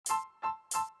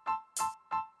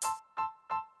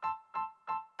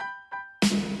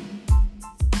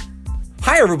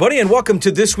everybody, and welcome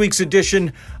to this week's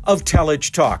edition of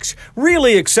Telich Talks.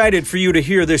 Really excited for you to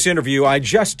hear this interview I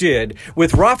just did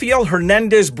with Rafael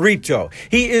Hernandez Brito.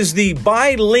 He is the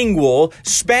bilingual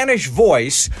Spanish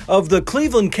voice of the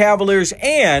Cleveland Cavaliers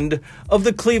and of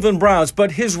the Cleveland Browns,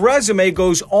 but his resume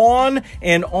goes on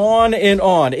and on and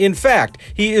on. In fact,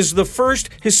 he is the first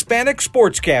Hispanic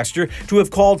sportscaster to have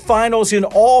called finals in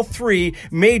all three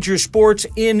major sports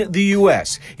in the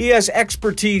U.S. He has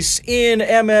expertise in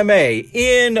MMA,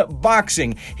 in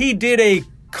boxing. He did a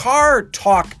car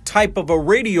talk type of a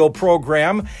radio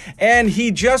program, and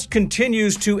he just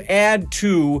continues to add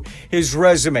to his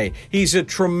resume. He's a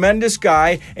tremendous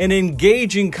guy, an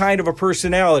engaging kind of a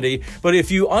personality, but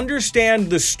if you understand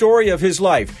the story of his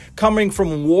life, coming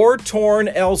from war-torn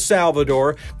El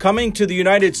Salvador, coming to the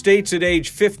United States at age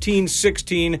 15,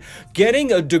 16,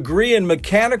 getting a degree in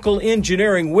mechanical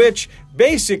engineering, which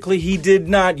basically he did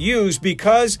not use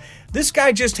because this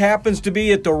guy just happens to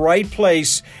be at the right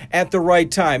place at the right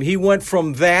time. He went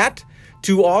from that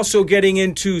to also getting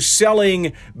into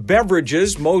selling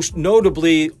beverages, most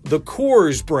notably the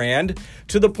Coors brand,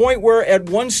 to the point where at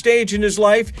one stage in his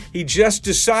life, he just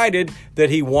decided that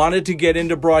he wanted to get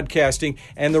into broadcasting,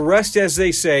 and the rest, as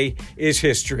they say, is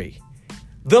history.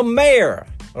 The mayor,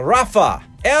 Rafa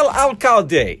El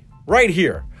Alcalde, right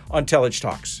here on Telich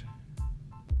Talks.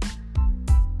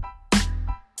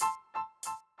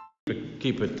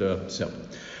 Keep it simple.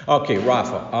 Okay,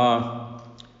 Rafa.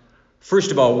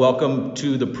 First of all, welcome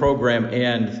to the program,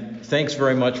 and thanks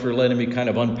very much for letting me kind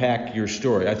of unpack your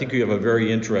story. I think you have a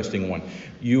very interesting one.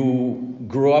 You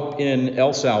grew up in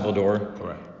El Salvador.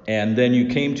 Correct. And then you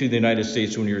came to the United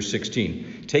States when you were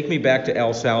 16. Take me back to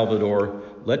El Salvador,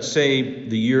 let's say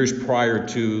the years prior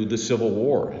to the Civil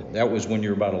War. That was when you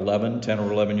were about 10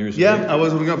 or 11 years old. Yeah, I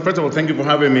was. First of all, thank you for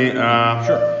having me.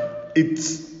 Sure.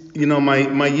 It's,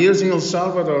 my years in El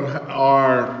Salvador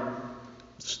are,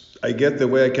 I guess the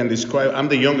way I can describe, I'm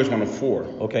the youngest one of four.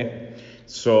 Okay.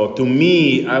 So to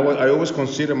me, I always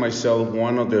consider myself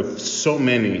one of the so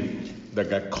many that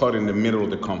got caught in the middle of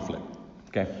the conflict.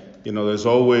 Okay. There's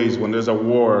always, when there's a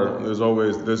war,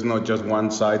 there's not just one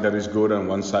side that is good and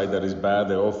one side that is bad.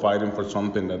 They're all fighting for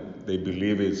something that they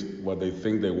believe is what they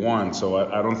think they want. So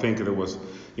I don't think there was,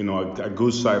 a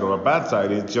good side or a bad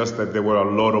side. It's just that there were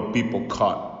a lot of people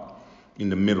caught in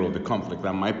the middle of the conflict.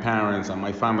 And my parents and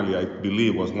my family, I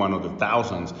believe, was one of the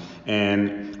thousands.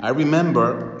 And I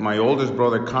remember my oldest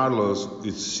brother, Carlos,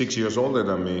 is 6 years older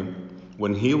than me.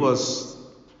 When he was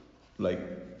like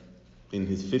in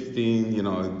his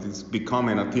 15, he's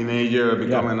becoming a teenager,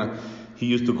 he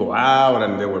used to go out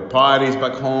and there were parties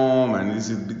back home. And this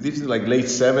is like late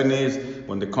 70s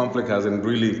when the conflict hasn't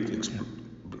really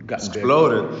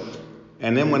exploded.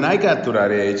 And then when I got to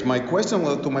that age, my question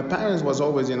to my parents was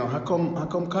always, how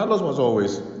come Carlos was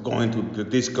always going to the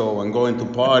disco and going to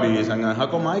parties, and how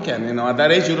come I can't? At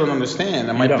that age you don't understand.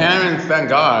 And my parents, thank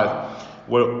God,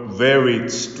 were very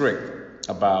strict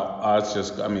about us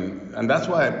and that's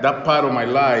why that part of my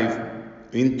life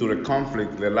into the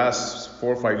conflict, the last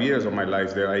 4 or 5 years of my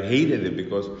life there, I hated it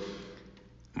because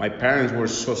my parents were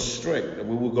so strict that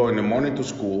we would go in the morning to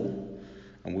school.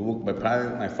 And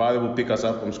my father would pick us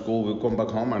up from school. We'd come back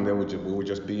home, and then we would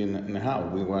just be in the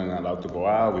house. We weren't allowed to go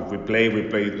out. If we played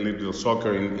little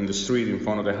soccer in the street in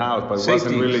front of the house, but it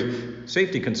wasn't really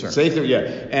safety concern. Safety,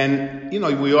 yeah. And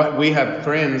we had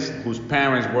friends whose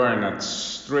parents weren't as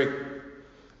strict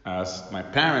as my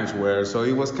parents were, so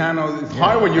it was kind of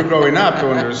hard when you're growing up to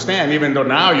understand. Even though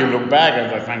now you look back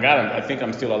and like, thank God, I think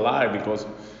I'm still alive because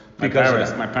my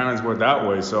parents were that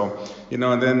way. So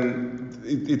and then.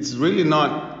 It's really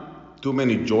not too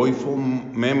many joyful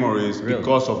memories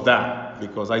because of that.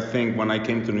 Because I think when I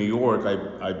came to New York,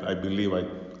 I believe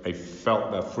I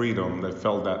felt that freedom. I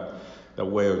felt that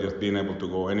way of just being able to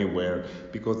go anywhere.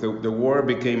 Because the war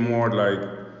became more like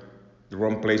the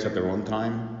wrong place at the wrong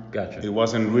time. Gotcha. It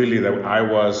wasn't really that I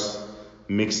was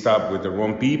mixed up with the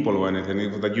wrong people or anything.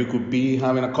 It was that you could be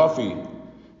having a coffee,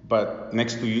 but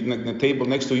next to you, the table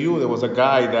next to you, there was a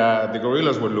guy that the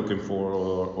guerrillas were looking for,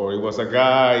 or it was a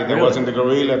guy that wasn't the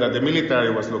guerrilla that the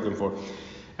military was looking for.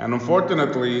 And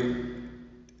unfortunately,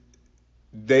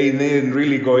 they didn't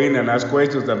really go in and ask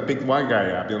questions and pick one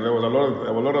guy up. There was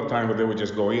a lot of times where they would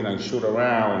just go in and shoot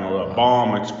around, or a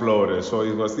bomb exploded. So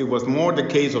it was more the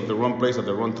case of the wrong place at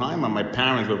the wrong time, and my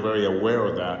parents were very aware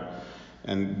of that.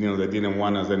 And they didn't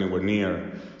want us anywhere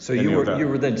near. So you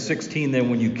were then 16 then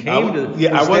when you came to.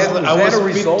 Yeah, I was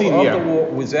 15. Yeah. The war?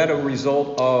 Was that a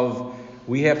result of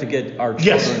we have to get our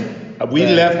children we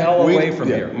left hell away from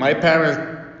here? My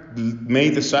parents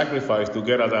made the sacrifice to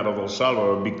get us out of El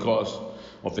Salvador because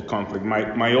of the conflict.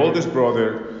 My oldest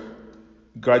brother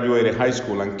graduated high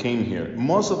school and came here.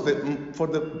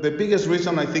 The biggest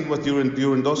reason I think was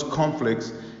during those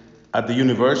conflicts at the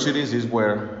universities is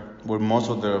where most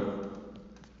of the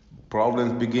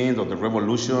problems begin, or the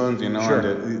revolutions,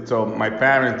 Sure. So my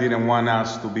parents didn't want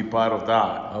us to be part of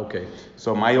that. Okay.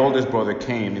 So my oldest brother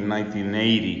came in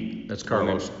 1980. That's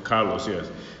Carlos. Carlos, yes.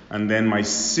 And then my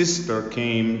sister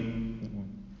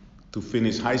came to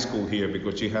finish high school here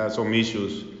because she had some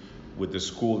issues with the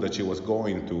school that she was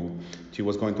going to. She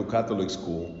was going to Catholic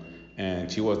school, and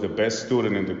she was the best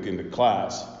student in the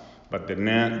class. But the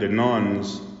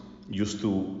nuns used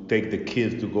to take the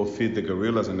kids to go feed the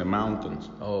gorillas in the mountains.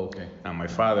 Oh, okay. And my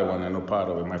father wanted no part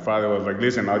of it. My father was like,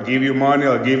 listen, I'll give you money,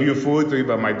 I'll give you food to eat,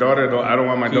 but my daughter, I don't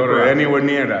want my daughter anywhere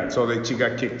near that. So she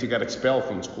got kicked, she got expelled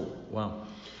from school. Wow.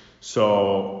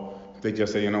 So they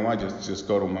just say, you know what, just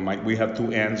go to we have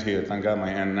two aunts here, thank God, my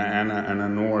Aunt Anna and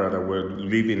Aunt Nora, that were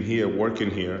living here,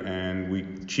 working here,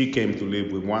 and she came to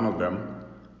live with one of them.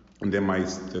 And then my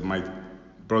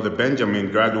brother Benjamin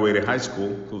graduated high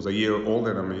school, who was a year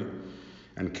older than me,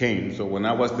 and came. So when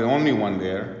I was the only one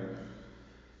there,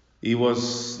 it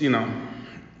was, I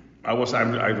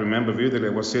remember vividly,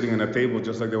 I was sitting at a table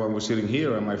just like the one we're sitting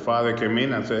here, and my father came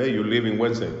in and said, hey, you're leaving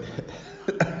Wednesday.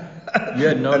 You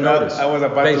had no notice. I was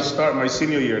about to start my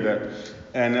senior year there.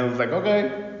 And I was like,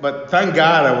 okay. But thank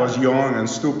God I was young and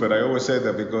stupid. I always said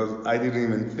that because I didn't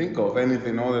even think of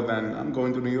anything other than I'm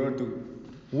going to New York to.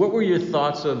 What were your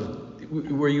thoughts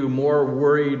were you more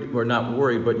worried, or not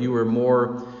worried, but you were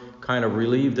more kind of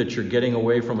relieved that you're getting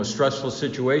away from a stressful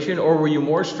situation, or were you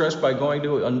more stressed by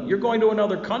you're going to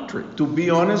another country? To be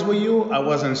honest with you, I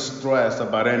wasn't stressed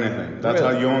about anything. That's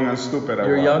Really? how young and stupid I was.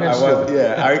 You're young and stupid.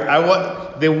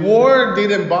 The war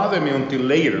didn't bother me until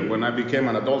later when I became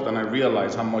an adult and I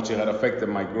realized how much it had affected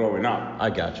my growing up.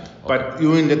 I got you. Okay. But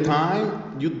during the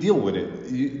time, you deal with it.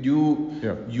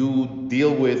 You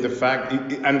deal with the fact,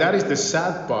 and that is the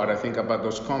sad part, I think, about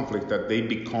those conflicts, that they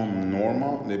become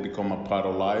normal, they become a part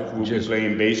of life. We'll be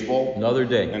playing baseball another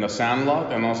day in a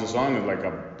sandlot, and all of a sudden, it's like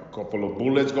a couple of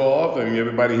bullets go off, and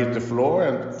everybody hits the floor,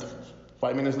 and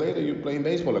 5 minutes later, you're playing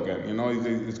baseball again.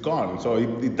 It's gone. So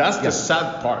that's the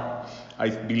sad part, I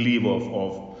believe,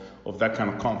 of that kind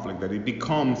of conflict, that it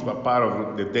becomes a part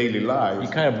of the daily life.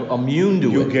 You're kind of immune to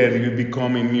it. You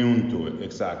become immune to it,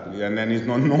 exactly, and then it's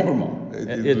not normal.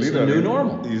 It's the new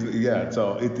normal.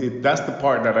 So that's the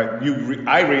part that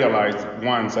I realized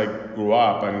once I grew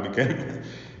up and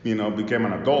became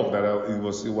an adult, that it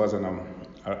wasn't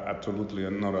absolutely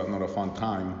not a fun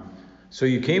time. So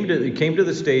you came to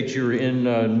the States. You were in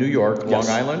New York, yes.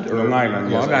 Long Island, Long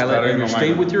Island, yes. Long Island, and you stayed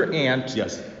Island. with your aunt.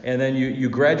 Yes. And then you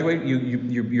graduate.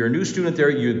 You're a new student there.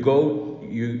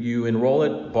 You enroll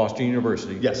at Boston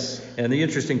University. Yes. And the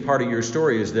interesting part of your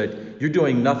story is that you're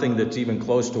doing nothing that's even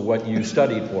close to what you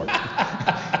studied for.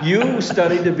 You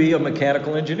studied to be a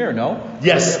mechanical engineer, no?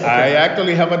 Yes, okay. I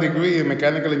actually have a degree in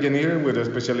mechanical engineering with a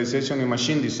specialization in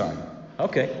machine design.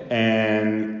 Okay.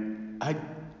 And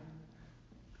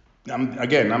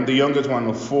I'm the youngest one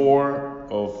of four.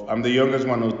 I'm the youngest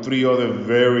one of three other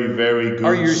very, very good students.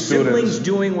 Are your siblings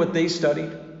doing what they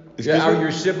studied? Are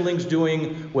your siblings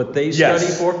doing what they studied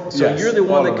for? So you're the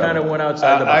one that kind of went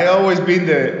outside the box. I always been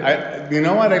you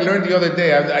know what I learned the other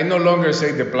day? I no longer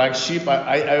say the black sheep.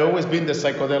 I always been the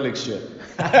psychedelic shit.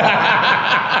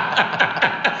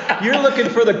 You're looking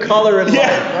for the color in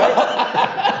life,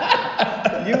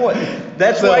 right?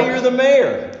 That's why you're the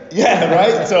mayor. Yeah,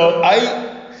 right? So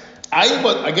I'm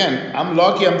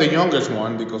lucky I'm the youngest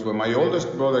one, because when my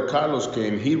oldest brother Carlos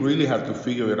came, he really had to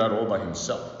figure it out all by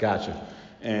himself. Gotcha.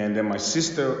 And then my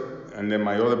sister, and then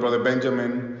my other brother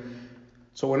Benjamin.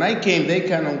 So when I came, they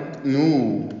kind of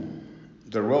knew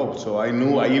the ropes. So I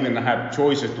knew I even had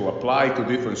choices to apply to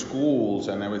different schools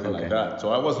and everything like that.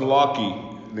 So I was lucky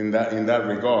in that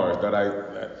regard,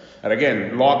 and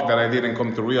again, luck that I didn't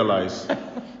come to realize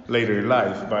later in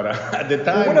life. But at the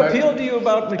time, what appealed to you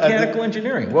about mechanical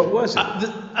engineering? What was it?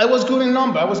 I was good in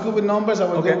numbers. I was good with numbers. I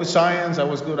was good with science. I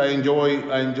was good. I enjoy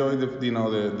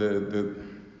the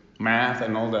math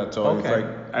and all that. So it's like,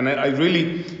 and I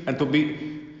really, and to be,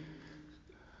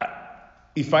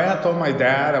 if I had told my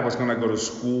dad I was gonna go to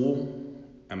school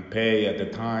and pay at the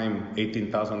time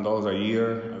 $18,000 a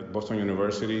year at Boston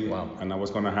University, and I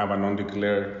was gonna have an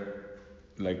undeclared,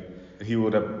 he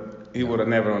would have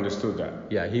never understood that.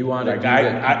 Yeah, he wanted.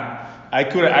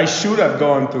 I should have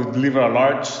gone to liberal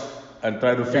arts and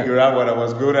try to figure out what I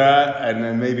was good at, and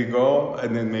then maybe go,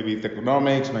 and then maybe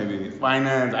economics, maybe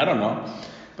finance, I don't know.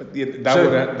 But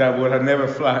So- that would have never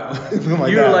fly through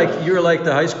my dad. You're like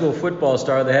the high school football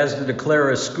star that has to declare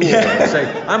a school and say,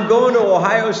 I'm going to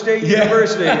Ohio State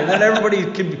University, and then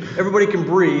everybody can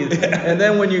breathe. And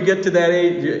then when you get to that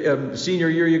age, senior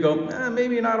year, you go,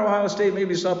 maybe not Ohio State,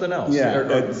 maybe something else.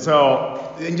 Yeah.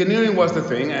 So engineering was the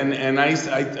thing, and I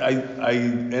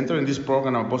entered in this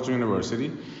program at Boston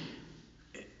University,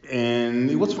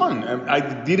 and it was fun. I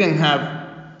didn't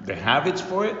have the habits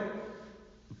for it,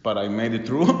 but I made it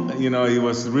through. It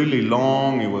was really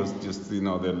long. It was just,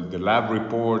 the lab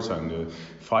reports and the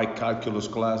 5 calculus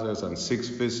classes and 6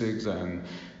 physics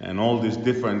and all these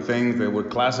different things. There were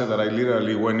classes that I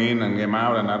literally went in and came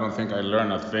out, and I don't think I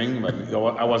learned a thing, but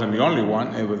I wasn't the only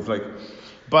one. It was like,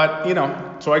 but,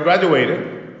 so I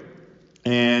graduated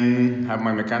and have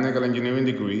my mechanical engineering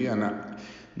degree, and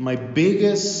my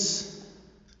biggest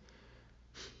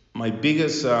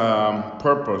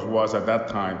purpose was at that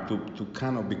time to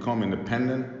kind of become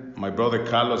independent. My brother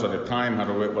Carlos at the time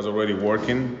was already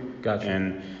working. Gotcha.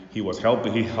 And he was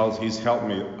helping. He's helped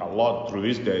me a lot through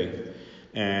this day.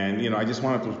 And I just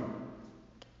wanted to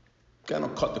kind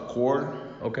of cut the cord.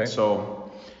 Okay.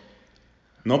 So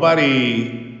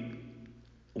nobody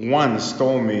once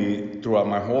told me throughout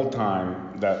my whole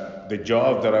time that the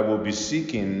job that I will be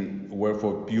seeking were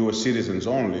for U.S. citizens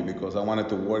only, because I wanted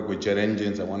to work with jet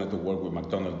engines. I wanted to work with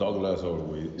McDonnell Douglas or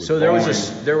with So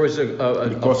Boeing. there was a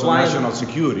Because of flying national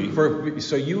security.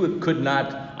 so you could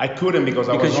not. I couldn't because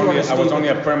I was only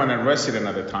a permanent resident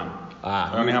at the time.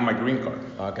 I only had my green card.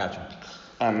 Gotcha.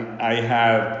 And I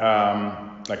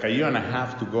had like a year and a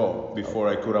half to go before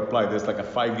I could apply. There's like a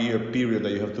 5-year period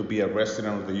that you have to be a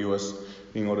resident of the U.S.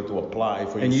 in order to apply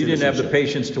for your And you didn't have the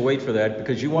citizenship. patience to wait for that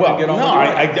because you wanted to get on with your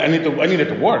life. I needed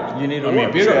to work. You needed to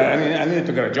work, period. sure. I needed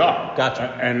to get a job. Gotcha.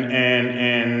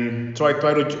 And so I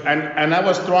tried to, and I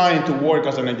was trying to work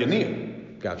as an engineer.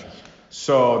 Gotcha.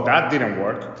 So that didn't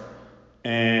work.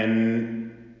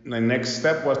 And the next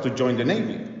step was to join the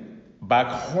Navy. Back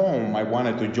home, I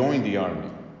wanted to join the Army.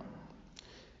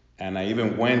 And I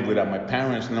even went without my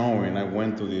parents knowing. I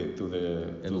went to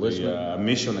the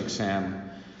mission exam.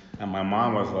 And my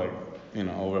mom was like,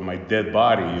 over my dead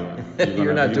body,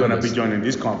 you're gonna be joining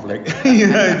this conflict.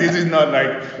 This is not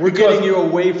like We're getting you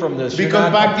away from this.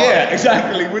 Because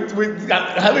exactly.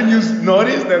 Haven't you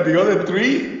noticed that the other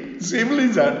 3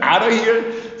 siblings are out of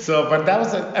here? So, but that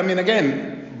was,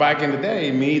 again, back in the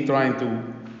day, me trying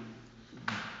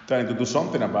to do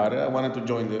something about it. I wanted to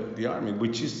join the Army,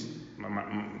 which is,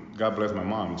 God bless my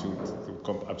mom, she was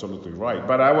absolutely right.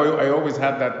 But I always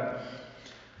had that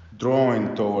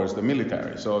drawing towards the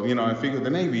military. So, I figured the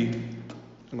Navy,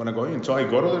 I'm going to go in. So I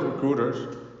go to the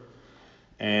recruiters,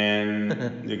 and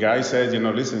the guy says,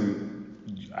 listen,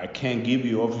 I can't give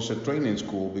you officer training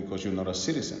school because you're not a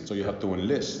citizen, so you have to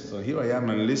enlist. So here I am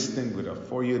enlisting with a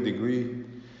 4-year degree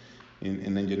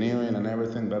in engineering and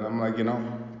everything, but I'm like,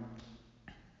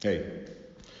 hey,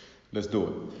 let's do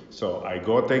it. So I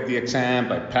go take the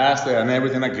exam, I passed it and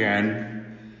everything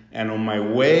again, and on my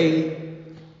way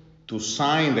to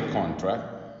sign the contract,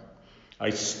 I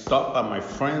stopped at my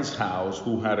friend's house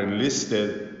who had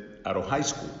enlisted out of high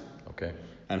school. Okay.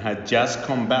 And had just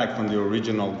come back from the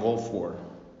original Gulf War.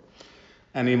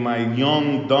 And in my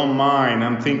young, dumb mind,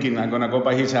 I'm thinking I'm gonna go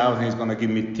by his house and he's gonna give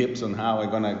me tips on how I'm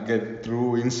gonna get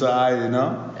through inside,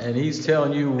 And he's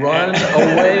telling you, run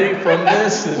away from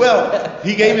this. Well,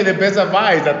 he gave me the best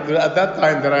advice at that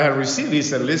time that I had received. He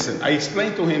said, listen, I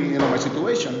explained to him, my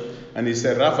situation, and he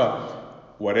said, Rafa,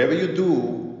 whatever you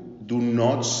do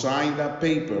not sign that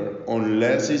paper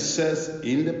unless it says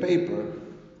in the paper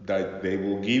that they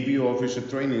will give you officer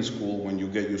training school when you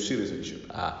get your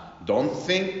citizenship. Don't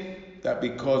think that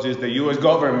because it's the U.S.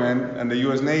 government and the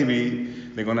U.S. Navy,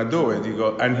 they're gonna do it.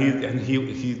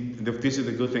 This is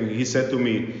the good thing. He said to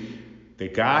me,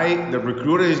 the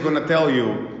recruiter is gonna tell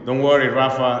you, don't worry,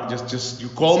 Rafa, just you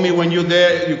call me when you're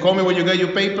there. You call me when you get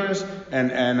your papers,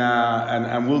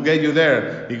 and we'll get you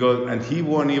there. He goes, and he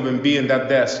won't even be in that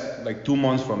desk like 2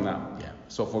 months from now. Yeah.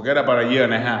 So forget about a year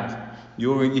and a half.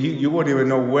 You won't even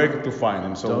know where to find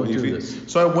him. So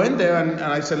So I went there and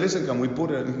I said, listen, can we put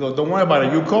it? He goes, don't worry about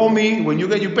it. You call me when you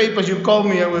get your papers. You call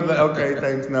me. I was like, okay,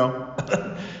 thanks, no.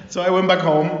 So I went back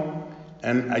home,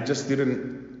 and I just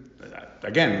didn't.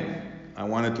 Again, I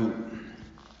wanted to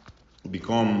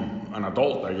become an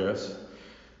adult, I guess.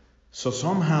 So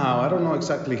somehow, I don't know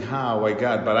exactly how I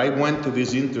got, but I went to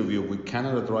this interview with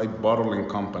Canada Dry Bottling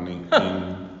Company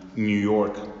in New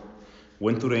York.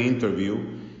 Went to the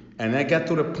interview, and I got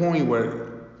to the point where,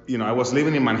 I was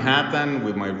living in Manhattan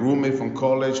with my roommate from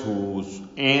college whose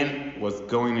aunt was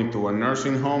going into a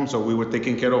nursing home, so we were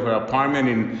taking care of her apartment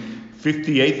in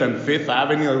 58th and 5th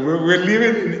Avenue. We're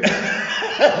living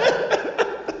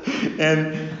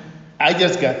and I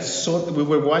just got we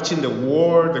were watching the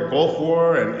Gulf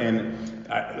War, and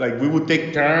like we would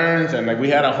take turns, and like we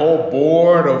had a whole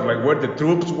board of like where the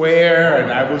troops were,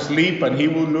 and I would sleep, and he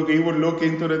would look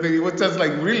into the thing. It was just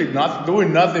like really not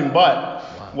doing nothing but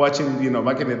watching,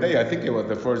 back in the day. I think it was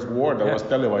the first war that was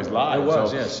televised live. It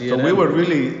was, so, yes. So we were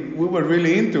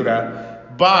really into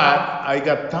that, but I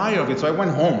got tired of it, so I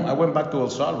went home. I went back to El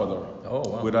Salvador. Oh,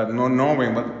 wow. Without not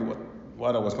knowing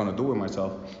what I was going to do with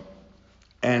myself.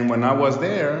 And when I was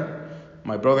there,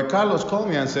 my brother Carlos called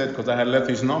me and said, because I had left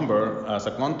his number as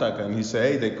a contact, and he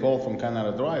said, hey, they called from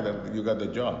Canada Dry that you got the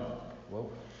job. Whoa.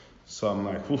 So I'm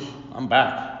like, I'm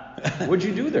back. What'd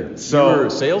you do there? So you were a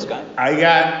sales guy? I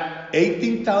got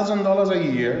 $18,000 a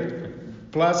year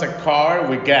plus a car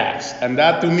with gas, and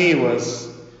that to me was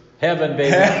heaven,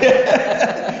 baby.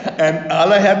 And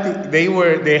all I had to,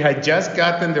 they had just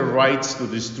gotten the rights to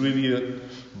distribute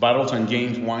Bottles and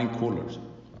James wine coolers.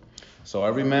 So I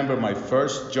remember my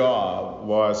first job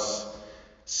was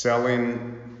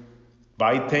selling,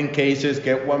 buy 10 cases,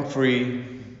 get one free,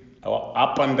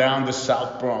 up and down the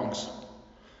South Bronx,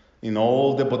 in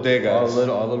all the bodegas.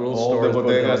 All the little stores. All the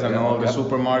bodegas and all the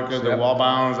supermarkets, the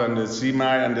Walbounds and the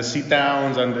C-Mart and the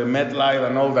C-Towns and the MetLife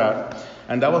and all that.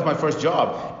 And that was my first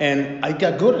job. And I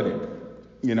got good at it.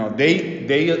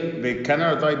 The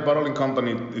Canada Dry Bottling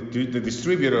Company, the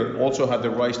distributor, also had the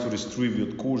rights to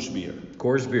distribute Coors beer.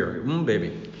 Coors beer,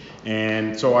 baby.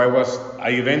 And so I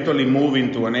eventually moved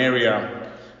into an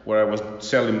area where I was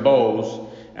selling bows,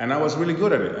 and I was really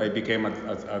good at it. I became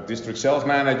a district sales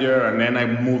manager, and then I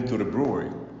moved to the brewery.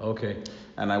 Okay.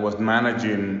 And I was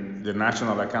managing the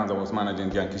national account. I was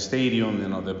managing Yankee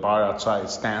Stadium, the bar outside,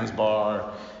 Stan's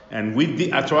Bar. And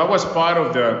so I was part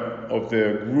of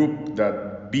the group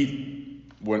that beat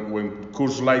when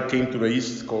Coors Light came to the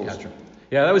East Coast. Gotcha.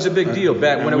 Yeah, that was a big deal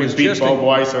back when it was just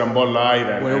Budweiser and Bud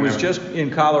Light. When it was just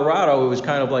in Colorado, it was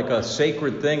kind of like a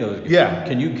sacred thing. Yeah.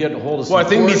 Can you get a hold of some Well, I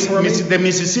think the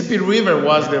Mississippi River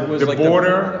was the like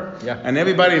border, yeah. And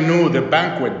everybody knew the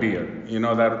Banquet beer,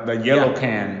 that yellow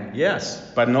can. Yes.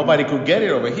 But nobody could get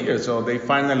it over here, so they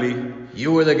finally.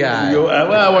 You were the guy.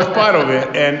 I was part of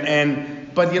it,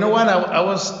 But you know what? I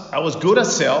was good at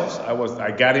sales.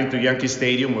 I got into Yankee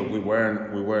Stadium. We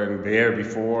weren't there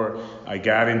before. I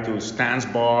got into Stan's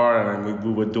Bar, and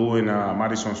we were doing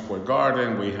Madison Square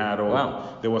Garden. We had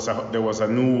there was a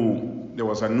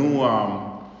new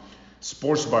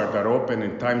sports bar that opened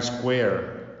in Times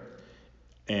Square,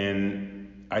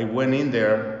 and I went in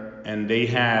there, and they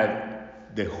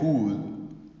had the hood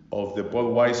of the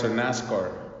Budweiser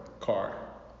NASCAR car,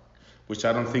 which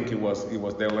I don't think it was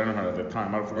Dale Earnhardt at the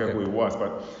time. I don't forget who it was,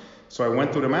 but so I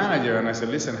went to the manager and I said,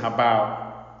 listen, how about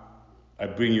I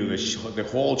bring you the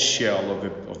whole shell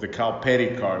of the Cal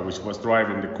Petty car, which was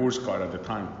driving the Coors car at the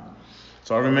time.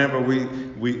 So I remember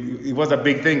it was a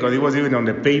big thing because it was even on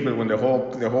the paper when the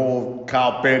whole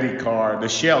Cal Petty car, the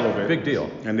shell of it. Big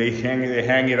deal. And they hang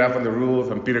it up on the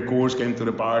roof, and Peter Coors came to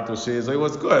the bar to see it. So it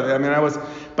was good. I mean,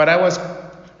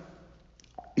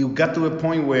 it got to a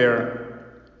point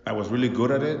where I was really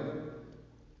good at it,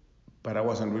 but I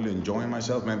wasn't really enjoying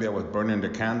myself. Maybe I was burning the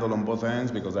candle on both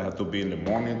ends because I had to be in the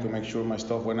morning to make sure my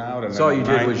stuff went out. And so all you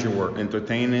did was your work.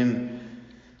 Entertaining.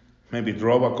 Maybe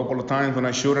drove a couple of times when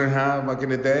I shouldn't have back in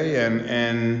the day.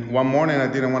 And one morning I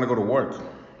didn't want to go to work.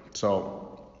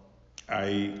 So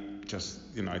I just,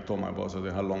 I told my boss, I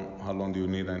said, how long do you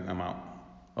need? And I'm out.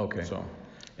 Okay. So.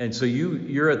 And so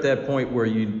you're at that point where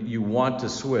you want to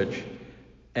switch.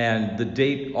 And the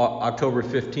date, October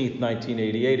 15th,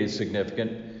 1988, is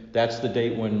significant. That's the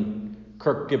date when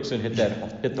Kirk Gibson hit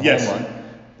the yes. home run.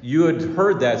 You had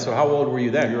heard that, so how old were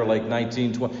you then? You were like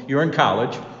 19, 20. You were in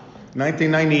college.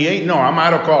 1998? No, I'm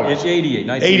out of college. It's 88.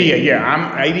 88, yeah.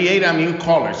 I'm 88. I'm in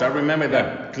college. I remember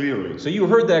that clearly. So you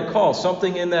heard that call.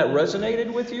 Something in that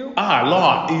resonated with you? A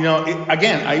lot.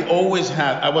 Again,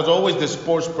 I was always the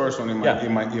sports person in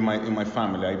my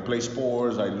family. I play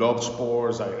sports. I love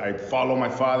sports. I follow my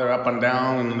father up and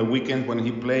down on the weekends when he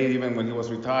played, even when he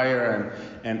was retired.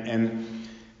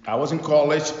 And I was in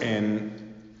college,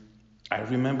 and I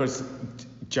remember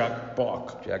Jack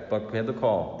Buck. Jack Buck had the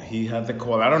call. He had the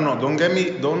call. I don't know.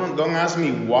 Don't ask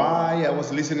me why I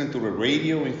was listening to the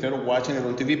radio instead of watching it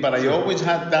on TV. But I always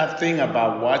had that thing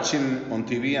about watching on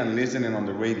TV and listening on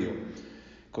the radio,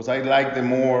 because I like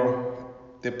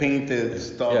the painted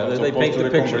stuff as opposed to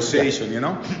the conversation,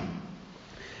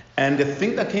 And the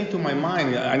thing that came to my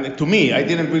mind, and to me, I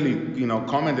didn't really,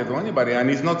 comment it to anybody, and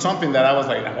it's not something that I was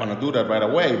like, I want to do that right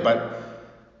away, but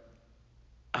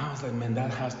I was like, man,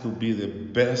 that has to be the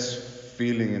best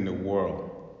feeling in the world,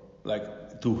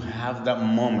 like to have that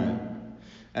moment,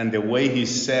 and the way he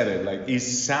said it, like it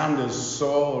sounded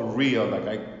so real. Like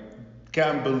I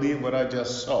can't believe what I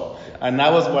just saw, and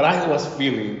that was what I was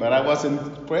feeling, but I wasn't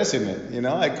expressing it. You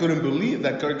know, I couldn't believe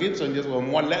that Kirk Gibson just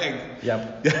on one leg,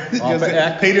 Yep. just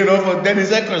hit it off of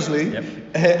Dennis Eckersley, Yep.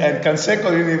 and Canseco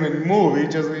didn't even move. He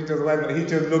just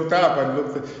looked up and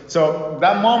looked. So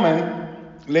that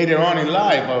moment later on in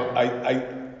life,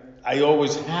 I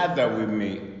always had that with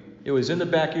me. It was in the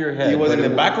back of your head. It was in the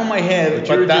back of my head.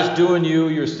 But you're just doing you.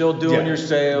 You're still doing your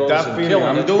sales. That and feeling. killing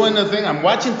I'm it. doing the thing. I'm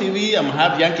watching TV. I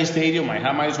have Yankee Stadium. I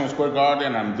have Madison Square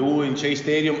Garden. I'm doing Chase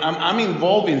Stadium. I'm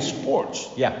involved in sports.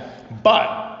 Yeah. But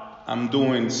I'm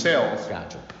doing sales.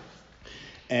 Gotcha.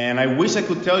 And I wish I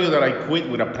could tell you that I quit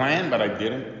with a plan, but I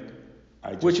didn't.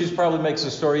 Which is probably makes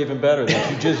the story even better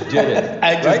that you just did it.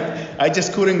 I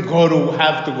just couldn't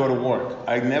have to go to work.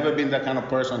 I've never been that kind of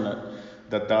person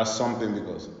that does something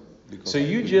because so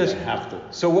you just have to.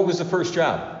 So what was the first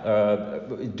job?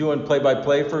 Doing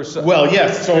play-by-play for? Well,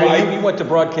 yes. So you went to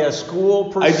broadcast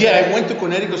school. I went to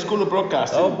Connecticut School of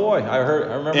Broadcasting. Oh boy, I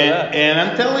remember that. And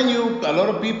I'm telling you, a lot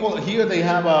of people here they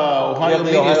have Ohio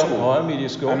Media School. Ohio Media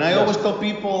School. And I always tell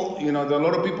people, a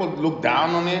lot of people look down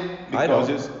on it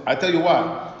because I tell you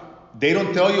what, they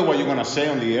don't tell you what you're gonna say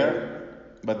on the air.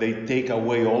 But they take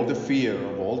away all the fear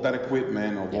of all that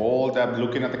equipment, of all that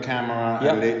looking at the camera,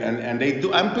 and they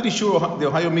do. I'm pretty sure the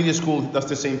Ohio Media School does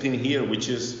the same thing here, which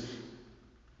is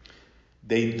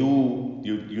they do.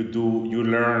 You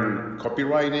learn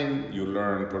copywriting, you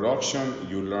learn production,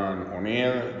 you learn on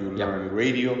air, you learn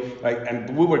radio.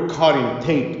 And we were cutting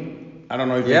tape. I don't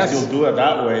know if they still do it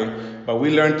that way, but we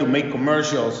learned to make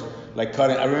commercials. Like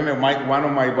cutting, I remember one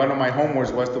of my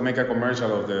homeworks was to make a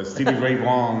commercial of the Stevie Ray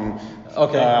Vaughan.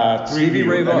 Stevie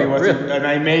Ray Vaughan, really? And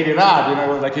I made it up. It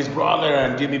was like his brother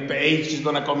and Jimmy Page is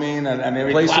gonna come in, and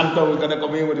Eric Clapton was gonna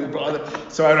come in with his brother.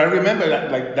 So I remember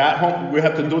that we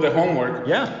had to do the homework.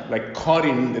 Yeah. Like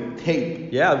cutting the tape.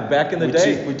 Yeah, back in the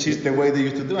day. Which is the way they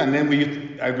used to do. And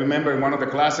then I remember in one of the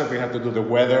classes we had to do the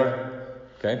weather.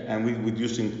 Okay. And we were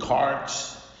using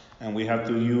cards, and we had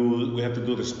to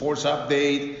do the sports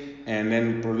update. And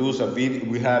then produce a video.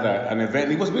 We had an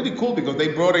event. It was really cool because they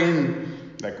brought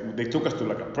in, they took us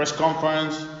to a press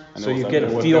conference. And so you get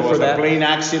a feel for that. There was a plane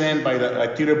accident by the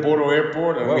Teterboro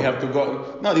Airport, and we have to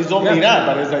go. No, it's only that,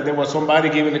 but it's like there was somebody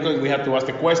giving we have to ask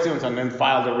the questions and then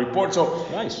file the report. So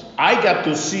nice. I got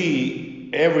to see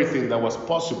everything that was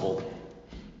possible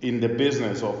in the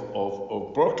business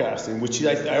of broadcasting, which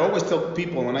I always tell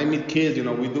people when I meet kids.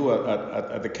 We do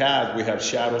at the CAD, we have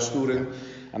shadow students.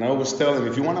 And I always tell them,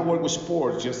 if you want to work with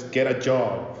sports, just get a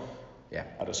job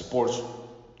at a sports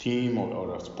team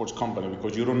or a sports company,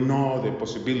 because you don't know the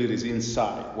possibilities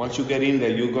inside. Once you get in there,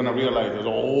 you're going to realize there's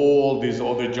all these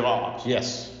other jobs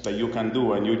that you can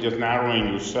do, and you're just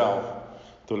narrowing yourself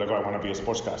to I want to be a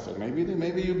sportscaster.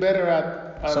 Maybe you're better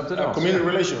at something else. Community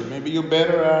relations. Maybe you're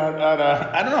better at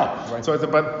I don't know. Right. So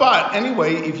but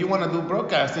anyway, if you want to do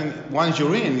broadcasting, once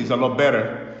you're in, it's a lot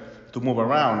better to move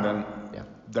around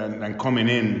than coming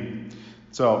in.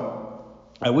 So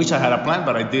I wish I had a plan,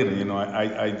 but I didn't.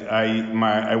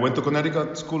 I went to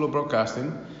Connecticut School of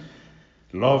Broadcasting,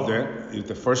 loved it. It's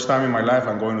the first time in my life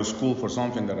I'm going to school for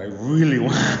something that I really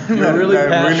want. You're really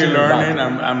passionate I'm really learning.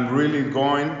 about it. I'm really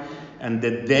going. And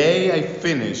the day I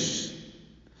finished,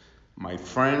 my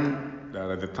friend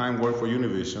that at the time worked for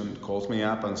Univision calls me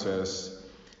up and says,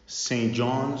 St.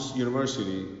 John's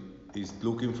University is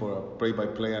looking for a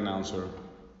play-by-play announcer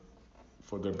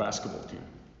for their basketball team.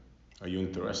 Are you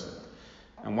interested?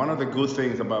 And one of the good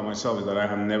things about myself is that I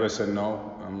have never said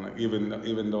no.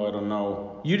 Even though I don't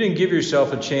know. You didn't give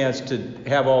yourself a chance to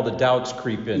have all the doubts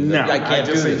creep in. No, I can't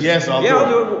just do said this. yes. I'll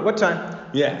do it. What time?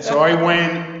 Yeah. So I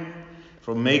went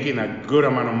from making a good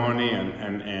amount of money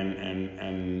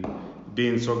and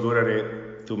being so good at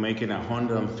it to making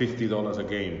 $150 a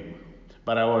game.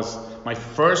 But my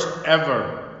first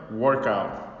ever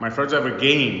workout, my first ever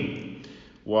game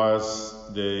was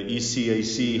the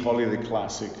ECAC Holiday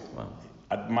Classic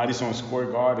at Madison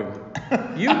Square Garden.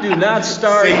 You do not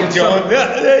start in some...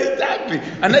 Exactly.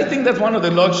 And I think that's one of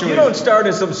the luxuries. You don't start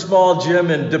in some small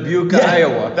gym in Dubuque,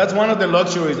 Iowa. That's one of the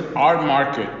luxuries our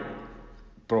market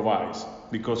provides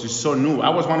because it's so new. I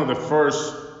was one of the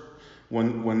first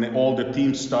when all the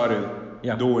teams started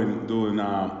doing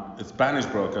Spanish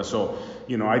broadcast. So,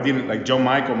 I didn't, like John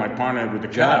Michael, my partner with the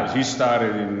Cavs, he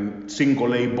started in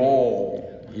single A ball.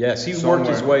 Yes, he worked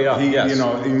his way up.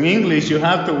 In English, you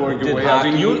have to work your way up.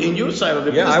 In your side of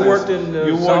the business. Yeah, I worked in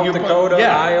South Dakota,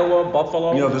 Iowa,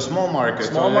 Buffalo. The small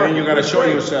market. Then you got to show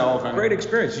yourself. And great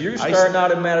experience. You're starting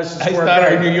out in Madison Square Garden. I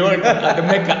started in in New York at the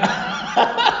Mecca.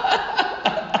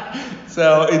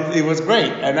 So it was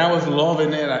great, and I was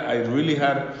loving it. I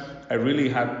really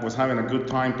was having a good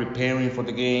time preparing for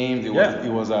the game. It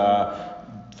was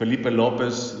Felipe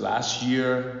Lopez last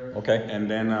year. Okay. And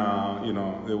then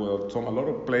there were a lot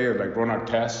of players like Ron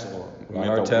Artest or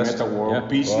Meta World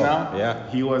Peace now. Yeah.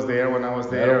 He was there when I was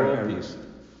there. World Peace.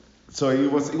 So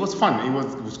it was fun.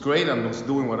 It was great, and I was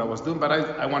doing what I was doing, but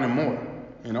I wanted more.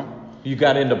 You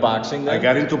got into boxing then? I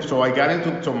got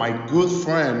into so my good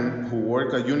friend who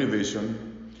worked at Univision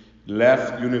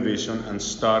left Univision and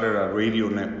started a radio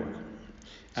network.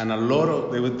 And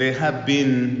there have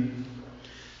been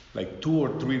like 2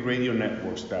 or 3 radio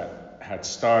networks that had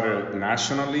started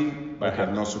nationally but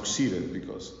had not succeeded,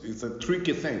 because it's a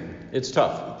tricky thing. It's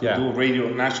tough to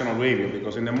do national radio,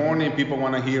 because in the morning people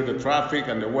want to hear the traffic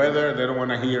and the weather. They don't want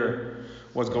to hear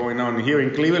what's going on here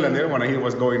in Cleveland. They don't want to hear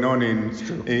what's going on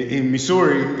in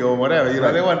Missouri or whatever.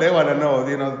 Right. They want to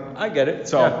know. I get it.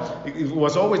 So it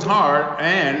was always hard.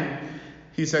 And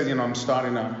he said, I'm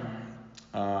starting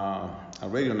a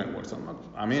radio network. So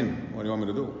I'm in. What do you want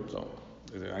me to do? So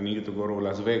I needed to go to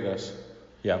Las Vegas.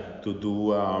 Yeah. To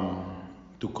do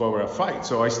to cover a fight.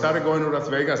 So I started going to Las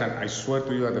Vegas, and I swear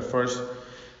to you, at the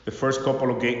first couple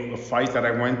of fights that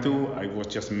I went to, it was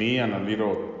just me and a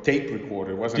little tape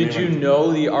recorder. Did you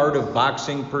know the art of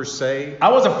boxing per se?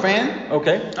 I was a fan.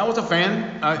 Okay. I was a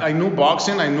fan. I knew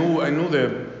boxing. I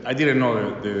didn't know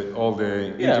all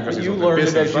the intricacies you of the learned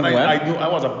business, it as you but went. I knew I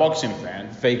was a boxing fan.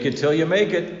 Fake it till you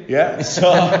make it. Yeah.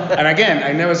 So and again,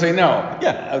 I never say no.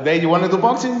 Yeah. You want to do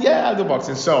boxing? Yeah, I'll do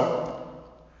boxing. So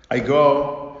I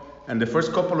go, and the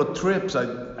first couple of trips,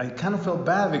 I kind of felt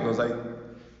bad, because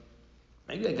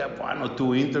maybe I got 1 or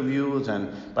 2 interviews,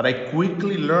 but I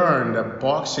quickly learned that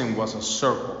boxing was a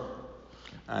circle,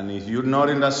 and if you're not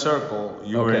in that circle,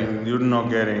 you're not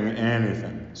getting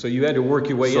anything. So you had to work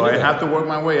your way So into I that. had to work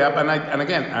my way up,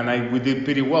 and we did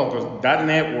pretty well, because that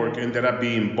network ended up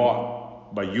being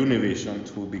bought by Univision,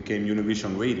 who became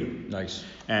Univision Radio. Nice.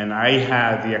 And I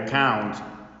had the account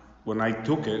when I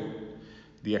took it.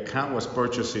 The account was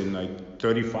purchasing like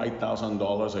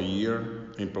 $35,000 a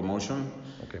year in promotion.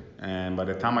 Okay. And by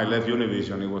the time I left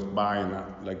Univision, it was buying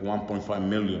like 1.5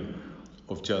 million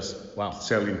of just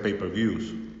selling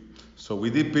pay-per-views. So we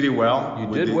did pretty well.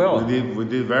 You did well. We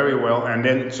did very well. And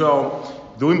then, so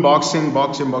doing boxing.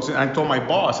 I told my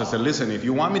boss, I said, listen, if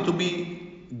you want me to be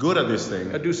good at this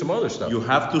thing, I do some other stuff. you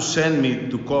have to send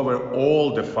me to cover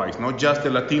all the fights, not just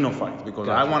the Latino fights, because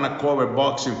I want to cover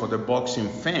boxing for the boxing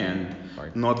fan,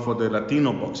 not for the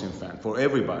Latino boxing fan, for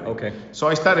everybody. Okay. So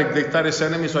they started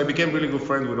sending me, so I became really good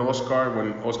friends with Oscar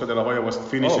when Oscar De La Hoya was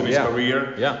finishing his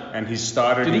career. Yeah. And he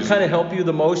started. Did he kind of help you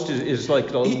the most? Is like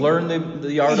to learn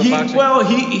the art of boxing? Well,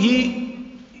 he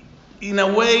in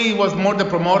a way, it was more the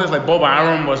promoters, like Bob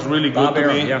Arum was really good to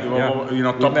me.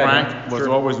 Top Rank was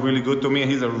always really good to me.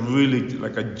 He's a really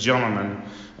like a gentleman.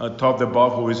 Top the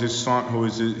Bob, who is his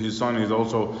son is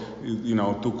also,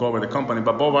 took over the company.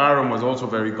 But Bob Arum was also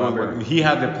very good. He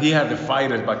had the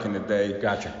fighters back in the day.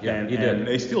 Gotcha. Yeah, he and did.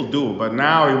 they still do, but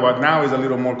now is a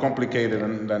little more complicated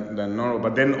than normal.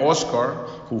 But then Oscar,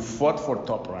 who fought for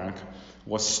Top Rank,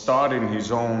 was starting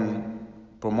his own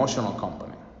promotional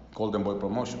company, Golden Boy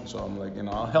Promotion. So I'm like,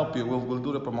 I'll help you. We'll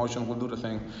do the promotion. We'll do the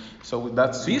thing. So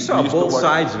that's. So you saw both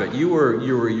sides of it. You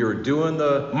were doing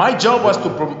the. My job was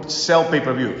to sell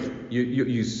pay-per-views.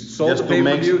 You sold Just the to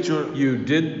make pay-per-view. sure. You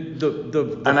did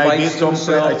the And fights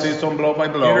I did some blow by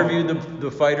blow. Interviewed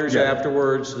the fighters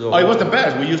afterwards. Oh, it was the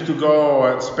best. We used to go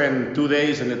and spend 2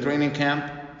 days in the training camp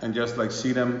and just like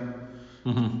see them.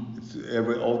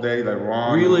 All day, like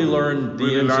Ron. Really learn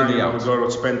the ins and the outs. We go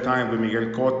to spend time with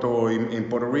Miguel Cotto in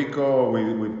Puerto Rico,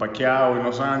 with Pacquiao in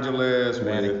Los Angeles.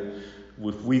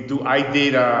 I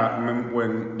did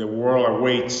when the world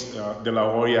awaits De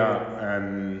La Hoya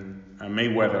and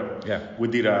Mayweather. Yeah. We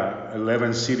did a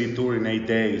 11-city tour in 8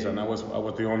 days, and I was one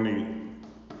of the only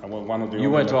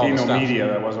Latino media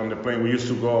that was on the plane. We used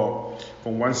to go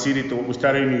from one city we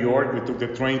started in New York. We took the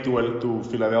train to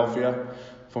Philadelphia.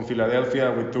 From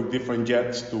Philadelphia, we took different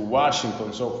jets to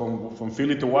Washington. So from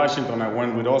Philly to Washington, I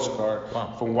went with Oscar.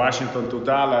 Wow. From Washington to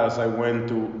Dallas, I went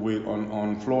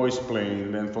on Floyd's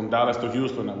plane. Then from Dallas to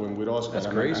Houston, I went with Oscar. That's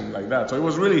crazy. And like that. So it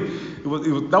was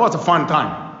that was a fun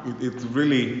time. It's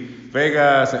really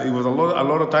Vegas. It was a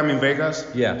lot of time in Vegas.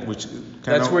 Yeah. Which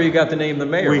that's where you got the name the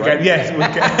mayor, right?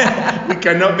 We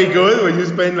cannot be good when you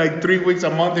spend like 3 weeks a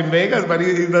month in Vegas, but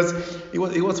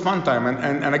it was fun time.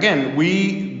 And again,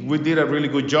 we did a really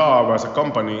good job as a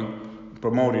company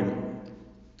promoting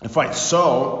a fight.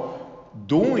 So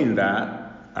doing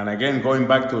that, and again going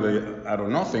back to the I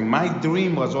don't know thing, my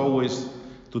dream was always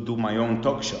to do my own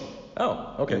talk show.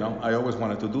 Oh, okay. You know, I always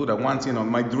wanted to do that. Once, you know,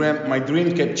 my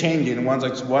dream kept changing. Once I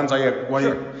got one,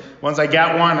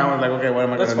 I was like, okay, what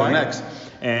am I going to do next?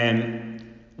 And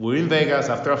we're in Vegas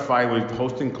after a fight. We're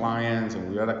hosting clients,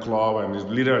 and we're at a club, and it's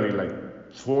literally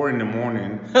like 4 in the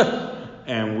morning,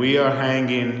 and we are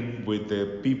hanging with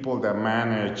the people that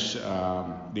manage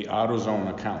the AutoZone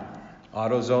account.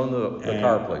 AutoZone, the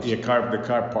car place. Yeah, the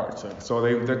car parts. So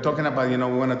they're talking about, you know,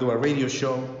 we want to do a radio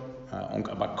show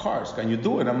about cars. Can you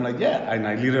do it? I'm like, yeah. And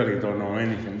I literally don't know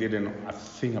anything. Didn't know a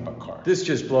thing about cars. This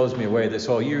just blows me away. This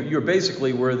whole you're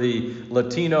basically were the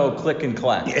Latino click and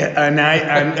clack. Yeah, and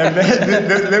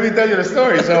let me tell you the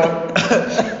story.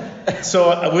 So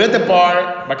we're at the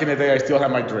bar. Back in the day, I still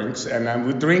have my drinks, and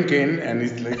we're drinking, and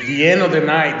it's like the end of the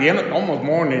night, almost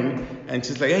morning. And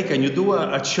she's like, hey, can you do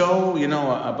a show, you know,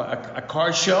 a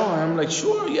car show? And I'm like,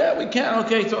 sure, yeah, we can.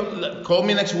 Okay, so call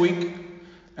me next week,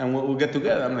 and we'll get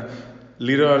together. I'm like,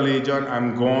 literally, John,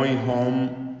 I'm going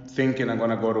home thinking I'm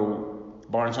gonna go to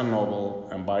Barnes and Noble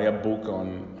and buy a book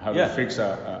on how to fix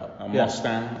a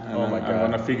Mustang, and I'm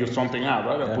gonna figure something out,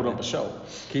 right? I'll put up a show.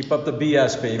 Keep up the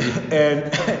BS, baby.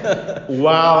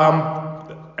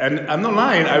 And I'm not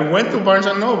lying, I went to Barnes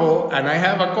and Noble and I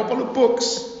have a couple of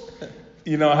books.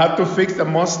 You know, how to fix the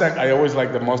Mustang. I always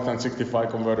like the Mustang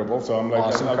 65 convertible, so I'm like,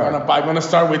 awesome I'm gonna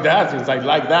start with that since I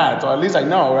like that. So at least I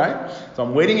know, right? So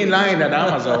I'm waiting in line at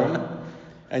Amazon,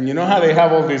 and you know how they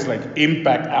have all these like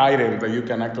impact items that you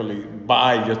can actually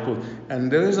buy, just put.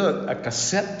 And there is a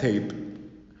cassette tape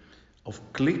of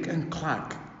Click and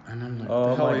Clack, and I'm like, what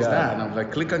the hell is that? And I'm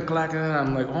like, Click and Clack, and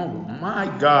I'm like, oh my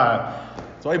God.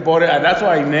 So I bought it, and that's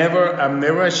why I'm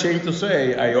never ashamed to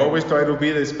say, I always try to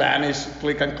be the Spanish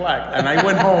Click and Clack. And I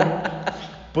went home,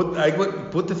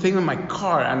 put the thing in my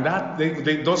car, and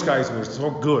those guys were so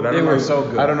good. They were so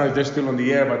good. I don't know if they're still on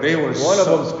the air, but they were One of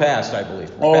them's passed, I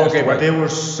believe. Oh, okay, but they were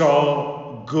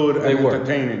so good and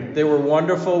entertaining. They were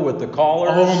wonderful with the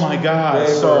callers. Oh my God.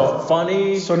 They were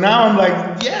funny. So now I'm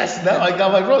like, yes, I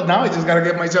got my road. Now I just gotta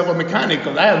get myself a mechanic,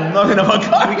 because I have nothing about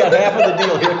cars. We got half of the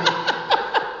deal here.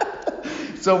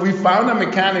 So we found a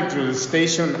mechanic through the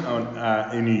station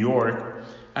in New York,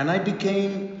 and I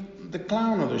became the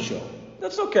clown of the show.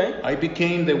 That's okay. I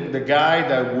became the guy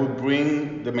that would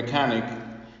bring the mechanic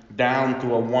down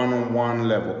to a one-on-one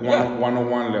level.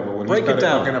 One-on-one level. When Break he started it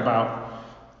down. talking about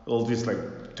all these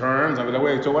like terms, I'm like,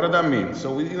 wait, so what does that mean?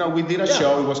 So we did a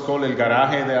show. It was called El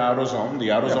Garaje de AutoZone, the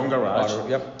AutoZone Garage.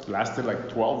 Lasted like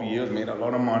 12 years, made a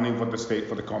lot of money for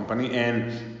the company.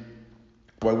 And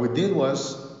what we did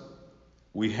was,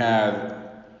 we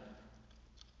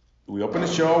opened the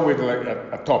show with like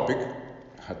a topic,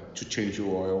 how to change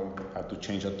your oil, how to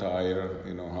change a tire,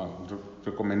 you know,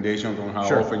 recommendations on how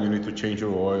often you need to change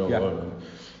your oil. Yeah.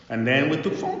 And then we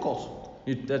took phone calls.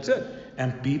 That's it.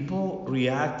 And people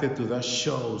reacted to that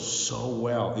show so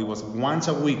well. It was once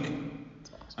a week,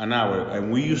 an hour,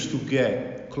 and we used to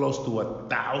get close to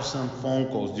 1,000 phone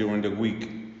calls during the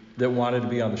week. That wanted to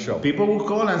be on the show. People will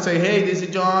call and say, hey, this is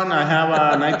John. I have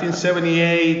a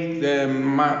 1978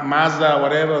 Mazda,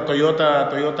 whatever,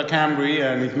 Toyota Camry,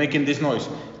 and it's making this noise.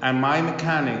 And my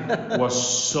mechanic was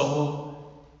so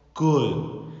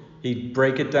good. He'd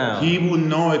break it down. He would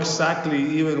know exactly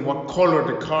even what color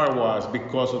the car was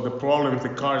because of the problems the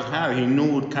cars had. He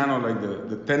knew kind of like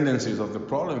the tendencies of the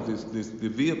problems the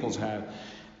vehicles had.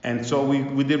 And so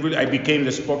we did really, I became the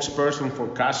spokesperson for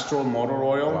Castrol Motor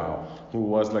Oil. Wow. Who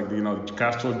was like, you know,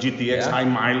 Castrol GTX high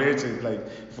mileage, and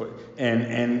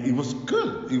it was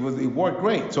good. It worked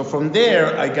great. So from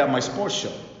there, I got my sports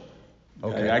show.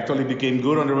 Okay. I actually became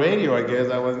good on the radio, I guess.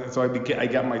 I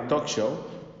got my talk show.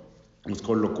 It was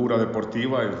called Locura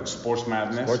Deportiva, it was Sports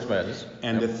Madness. Sports Madness.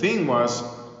 And the thing was,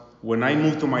 when I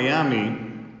moved to Miami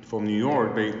from New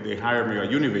York, they hired me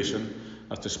at Univision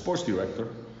as the sports director.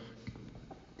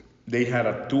 They had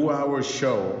a 2-hour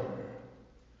show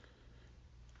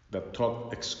that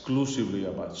talked exclusively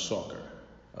about soccer.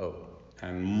 Oh.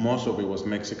 And most of it was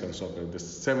Mexican soccer. The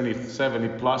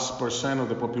 70+% of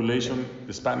the population,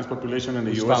 the Spanish population in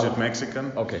the US is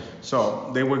Mexican. Okay.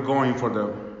 So they were going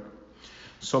for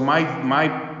so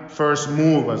my first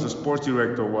move as a sports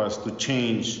director was to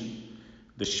change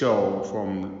the show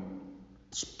from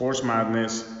Sports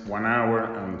Madness 1 hour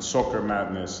and Soccer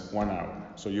Madness 1 hour.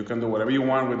 So you can do whatever you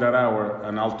want with that hour,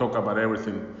 and I'll talk about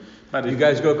everything. But you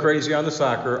guys go crazy on the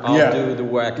soccer. I'll do the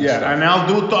wacky stuff. Yeah, and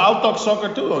I'll talk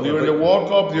soccer too. During the World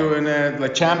Cup, during the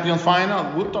Champions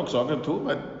final, we'll talk soccer too.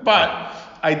 But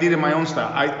I did it my own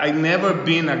style. I never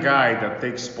been a guy that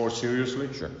takes sports seriously.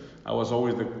 Sure. I was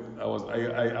always the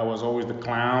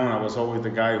clown. I was always the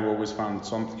guy who always found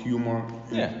some humor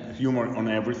on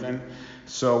everything.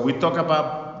 So we talk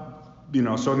about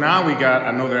So now we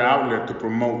got another outlet to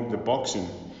promote the boxing.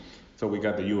 So we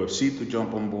got the UFC to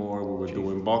jump on board. We were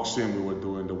doing boxing. We were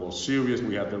doing the World Series.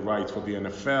 We had the rights for the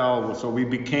NFL. So we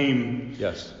became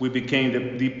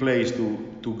the place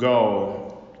to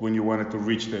go when you wanted to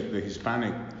reach the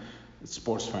Hispanic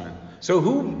sports fan. So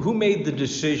who made the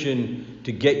decision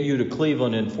to get you to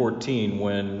Cleveland in 2014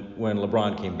 when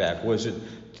LeBron came back? Was it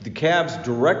the Cavs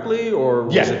directly, or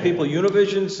was it people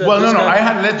Univision said? Well, no. I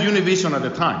had left Univision at the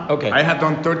time. Okay. I had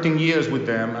done 13 years with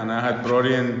them, and I had brought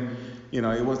in.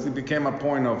 It became a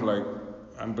point of like,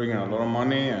 I'm bringing a lot of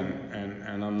money,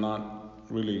 and I'm not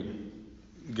really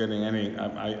getting any.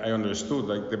 I understood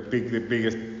like the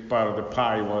biggest part of the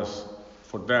pie was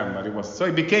for them, but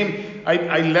it became.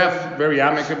 I left very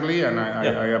amicably, and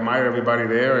I admire everybody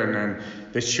there, and then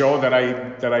the show that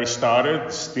I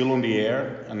started still on the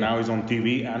air, and now it's on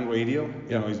TV and radio.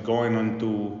 It's going on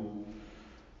to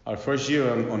our first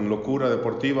year on Locura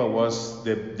Deportiva was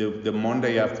the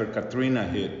Monday after Katrina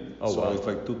hit. So it's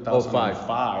like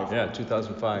 2005. Yeah,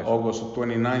 2005. August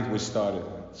 29th we started.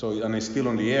 So and it's still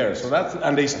on the air. So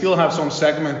and they still have some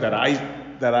segment that I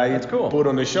That's cool. put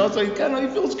on the show. So it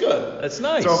feels good. That's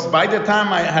nice. So by the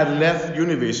time I had left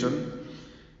Univision,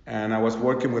 and I was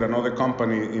working with another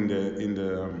company in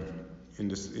the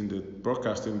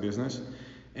broadcasting business,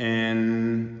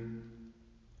 and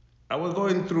I was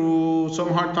going through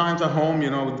some hard times at home.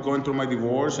 Going through my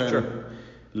divorce and. Sure.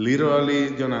 Literally,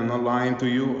 I'm not lying to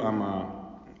you. I'm a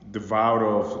devout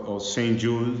of St.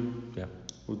 Jude,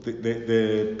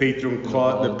 the patron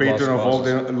of all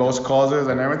the lost causes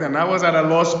and everything. And I was at a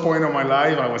lost point of my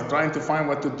life. I was trying to find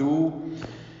what to do,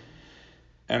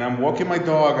 and I'm walking my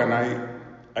dog, and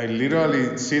I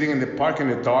literally sitting in the park in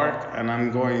the dark, and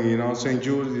I'm going, St.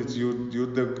 Jude, it's you're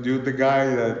the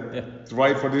guy that's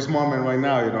right for this moment right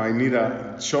now. I need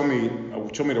show me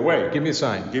the way. Give me a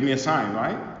sign. Give me a sign,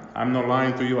 right? I'm not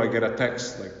lying to you. I get a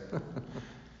text like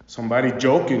somebody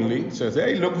jokingly says,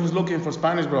 "Hey, look who's looking for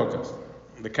Spanish broadcast,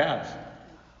 the Cavs."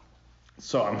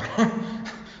 So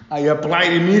I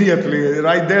applied immediately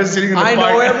right there, sitting in the park.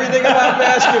 I know everything about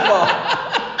basketball.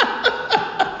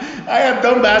 I had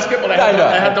done basketball.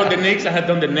 I had done the Knicks. I had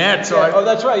done the Nets. So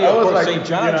that's right. I was like St.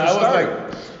 John's. I was like,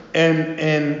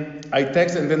 and I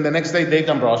texted, and then the next day, Dave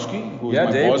Dombrowski, who is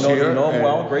my boss here, know him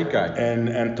well, great guy,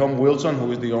 and Tom Wilson, who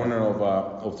is the owner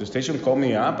of the station, called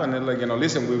me up, and they're like,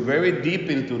 listen, we're very deep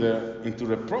into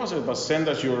the process, but send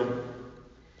us your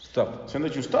stuff.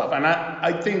 And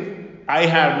I think I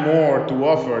had more to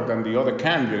offer than the other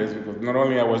candidates, because not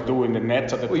only I was doing the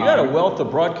Nets at the time. You had a wealth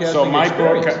of broadcasting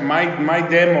experience. So my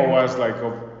demo was like,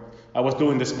 I was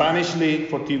doing the Spanish League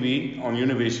for TV on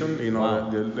Univision,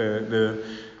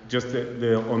 just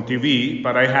on TV,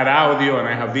 but I had audio and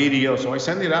I have video, so I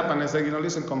sent it up and I said,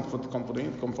 listen, come for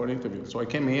an interview. So I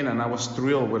came in and I was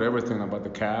thrilled with everything about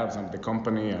the Cavs and the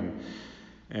company, and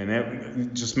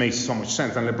it just made so much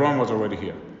sense. And LeBron was already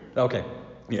here. Okay.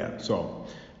 Yeah. So.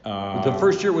 The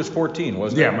first year was 14,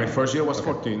 wasn't it? Yeah, my first year was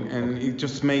 14, and it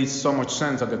just made so much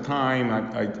sense at the time.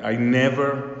 I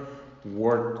never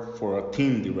worked for a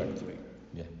team directly.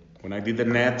 When I did the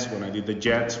Nets, when I did the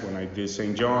Jets, when I did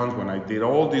St. John's, when I did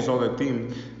all these other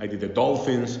teams, I did the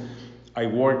Dolphins,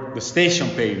 the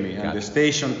station paid me, and the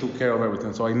station took care of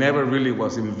everything. So I never really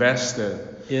was invested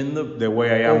in the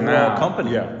way I am now.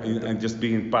 Company. Yeah, and just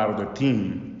being part of the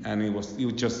team. And it was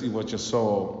just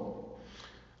so,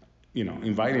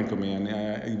 inviting to me, and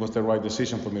it was the right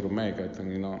decision for me to make. I think,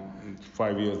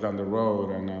 5 years down the road,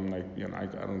 and I'm like,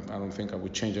 I don't think I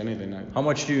would change anything. How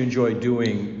much do you enjoy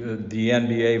doing the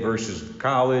NBA versus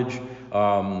college?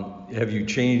 Have you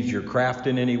changed your craft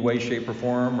in any way, shape, or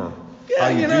form, or how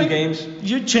you do games?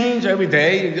 You change every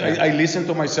day. Yeah. I listen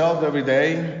to myself every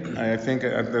day. I think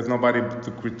there's nobody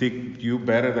to critique you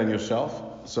better than yourself.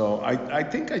 So I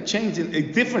think I changed in a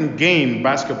different game,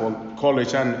 basketball,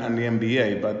 college, and the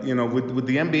NBA. But with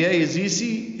the NBA, it's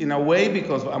easy in a way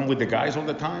because I'm with the guys all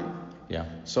the time. Yeah.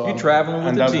 So you're traveling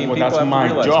with the team. That's my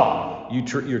job.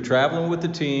 You're traveling with the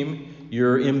team.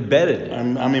 You're embedded.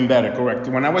 I'm embedded, correct.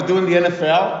 When I was doing the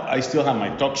NFL, I still had my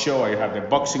talk show. I had the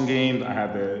boxing game. I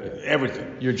had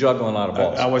everything. You're juggling a lot of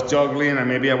balls. I was juggling, and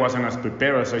maybe I wasn't as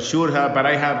prepared as I should have. But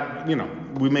I have,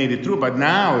 we made it through. But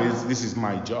now this is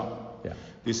my job. Yeah.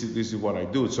 This is what I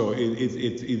do. So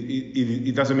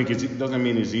it doesn't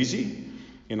mean it's easy.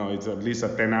 It's at least a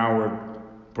 10-hour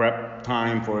prep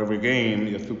time for every game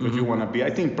because you want to be. I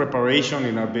think preparation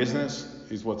in our business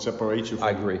is what separates you.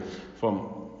 I agree.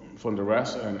 From the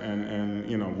rest,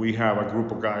 and we have a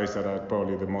group of guys that are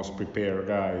probably the most prepared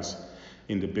guys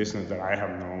in the business that I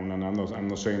have known, and I'm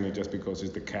not saying it just because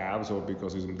it's the Cavs or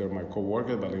because they're my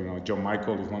coworker, but John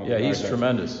Michael is one of the guys. Yeah, he's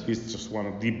tremendous. He's just one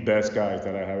of the best guys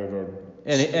that I have ever.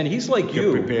 And he's like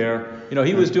you. Prepare.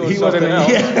 He was doing something else.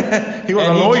 Yeah, he was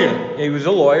a lawyer. He was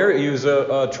a lawyer. He was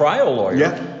a trial lawyer.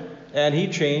 Yeah. And he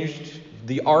changed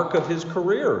the arc of his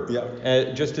career.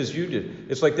 Yeah. Just as you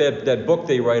did. It's like that book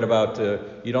they write about.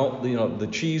 The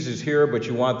cheese is here, but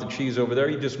you want the cheese over there.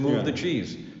 You just move the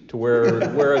cheese to where it's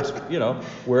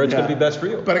where it's going to be best for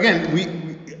you. But again,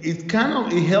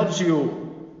 it helps you.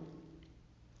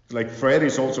 Like Fred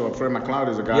McLeod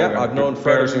is a guy that I've known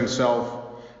prepares Fred himself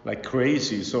like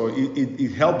crazy. So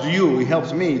it helps you. It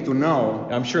helps me to know.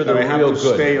 I'm sure that they're I have real to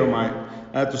good.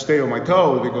 I have to stay on my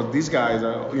toes because these guys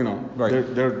are, right.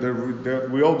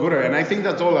 we're all good at it. And I think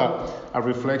that's all a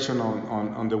reflection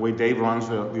on the way Dave runs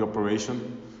the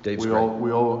operation. Dave's we're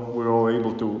all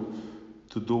able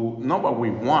to do not what we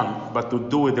want, but to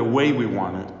do it the way we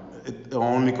want it. The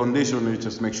only condition is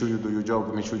just make sure you do your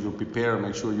job, make sure you prepare,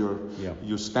 make sure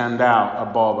you stand out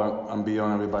above and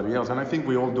beyond everybody else. And I think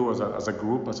we all do as a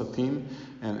group, as a team,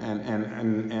 and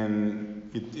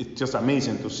it's just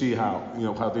amazing to see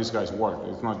how these guys work.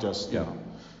 It's not just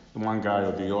one guy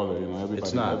or the other.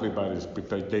 Everybody's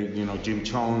prepared. Jim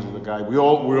Jones is the guy. We're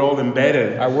all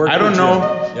embedded. I don't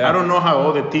know how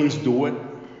all the teams do it.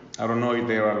 I don't know if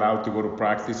they are allowed to go to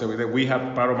practice every day.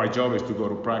 Part of my job is to go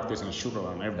to practice and shoot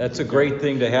around everything. That's a great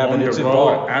thing to have, and it's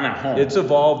evolved. And at home. It's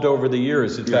evolved over the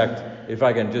years. In fact, if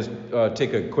I can just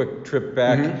take a quick trip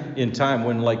back in time,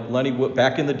 when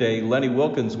back in the day, Lenny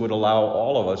Wilkens would allow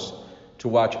all of us to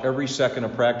watch every second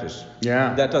of practice.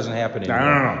 Yeah. That doesn't happen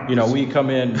anymore. No. We come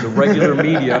in, the regular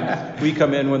media, we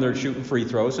come in when they're shooting free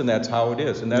throws, and that's how it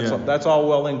is. And that's all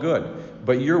well and good.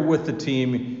 But you're with the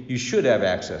team, you should have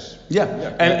access.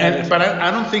 Yeah. But I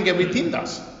don't think every team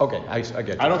does. Okay, I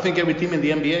get you. I don't think every team in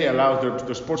the NBA allows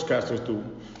the sportscasters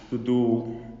to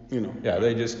do, Yeah,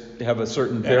 they just have a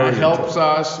certain barrier. And it helps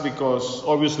us because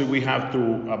obviously we have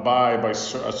to abide by a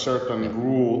certain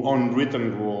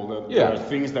unwritten rule that there are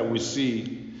things that we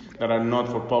see that are not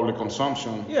for public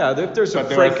consumption. Yeah, there's but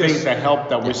there are things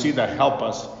that we see that help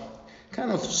us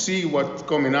kind of see what's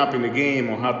coming up in the game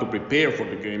or how to prepare for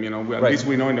the game. At least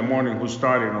we know in the morning who's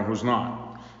starting or who's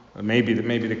not. Maybe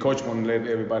the coach won't let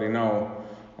everybody know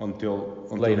until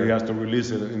later. He has to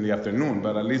release it in the afternoon.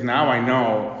 But at least now I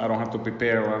know I don't have to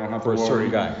prepare or I don't have to worry. For a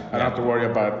certain guy. I don't have to worry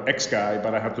about X guy,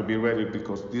 but I have to be ready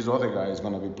because this other guy is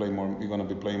going to be playing more. You're going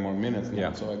to be playing more minutes.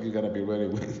 Yeah. So you got to be ready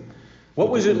with. What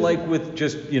was it like with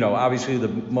just, obviously the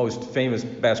most famous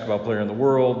basketball player in the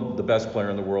world, the best player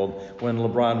in the world, when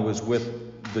LeBron was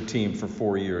with the team for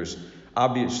 4 years?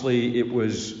 Obviously, it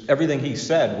was everything he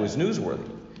said was newsworthy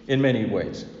in many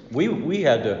ways. We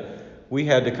had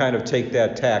to kind of take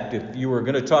that tact. If you were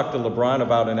going to talk to LeBron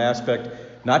about an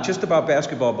aspect, not just about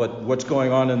basketball, but what's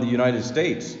going on in the United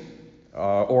States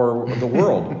or the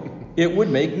world, it would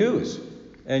make news.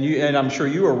 And I'm sure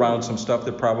you were around some stuff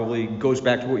that probably goes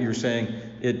back to what you were saying.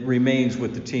 It remains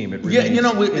with the team. It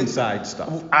remains inside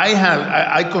stuff.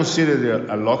 I consider it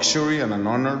a luxury and an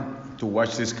honor to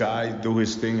watch this guy do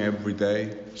his thing every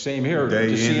day. Same here.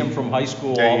 To see him from high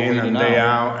school day all the way in to and now. day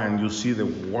out, and you see the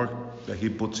work that he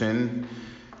puts in.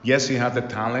 Yes, he has the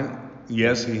talent.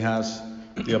 Yes, he has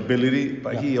the ability,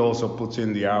 but he also puts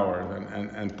in the hours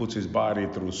and puts his body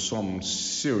through some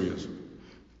serious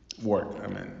work. I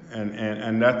mean,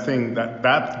 and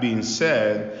that being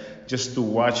said, just to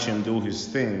watch him do his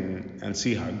thing and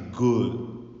see how good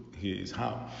he is,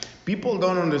 how people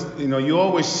don't understand. You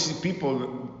always see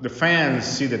the fans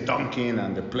see the dunking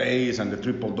and the plays and the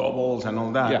triple doubles and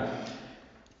all that. Yeah.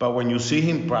 But when you see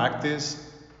him practice,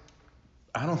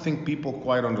 I don't think people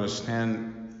quite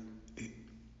understand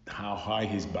how high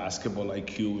his basketball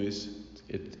IQ is.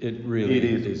 It really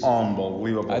is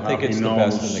unbelievable. I think it's the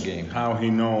best in the game. How he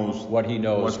knows what he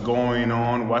knows, what's going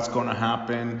on, what's going to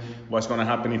happen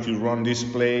if you run this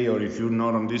play or if you're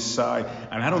not on this side.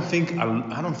 And I don't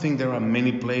think there are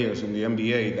many players in the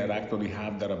NBA that actually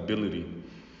have that ability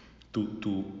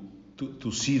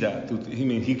to see that.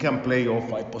 He can play all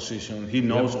 5 positions. He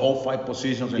knows all 5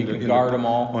 positions. He can guard them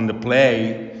all on the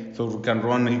play. So he can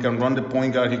run the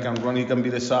point guard. He can be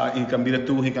the side. He can be the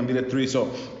 2. He can be the 3. So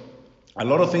a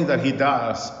lot of things that he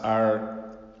does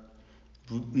are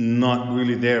not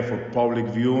really there for public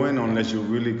viewing unless you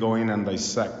really go in and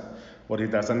dissect what he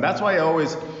does. And that's why I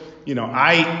always,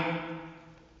 I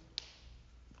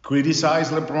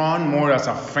criticize LeBron more as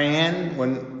a fan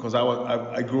because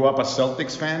I grew up a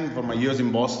Celtics fan for my years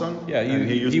in Boston. Yeah,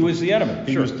 he was the enemy.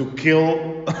 He used to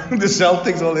kill the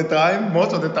Celtics all the time,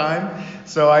 most of the time.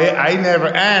 So I never,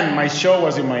 and my show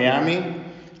was in Miami.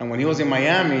 And when he was in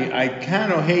Miami, I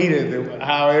kind of hated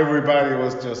how everybody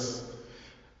was just,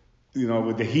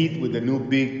 with the Heat, with the new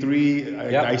big three.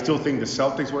 I still think the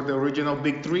Celtics were the original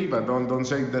big three, but don't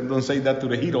say that to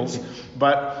the Heatles.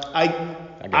 But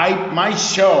my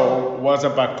show was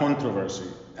about controversy.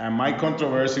 And my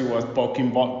controversy was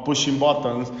pushing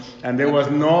buttons, and there was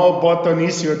no button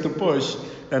easier to push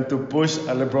than to push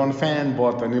a LeBron fan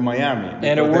button in Miami.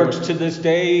 And it works to this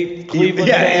day,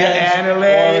 Cleveland fans and LA,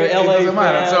 or LA it doesn't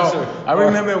matter. fans. So I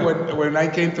remember when I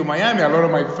came to Miami, a lot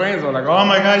of my friends were like, "Oh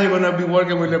my God, you're gonna be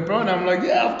working with LeBron." I'm like,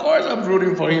 "Yeah, of course I'm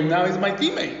rooting for him. Now he's my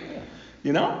teammate."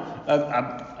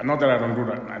 Not that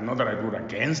I root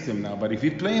against him now, but if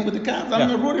he's playing with the Cavs, I'm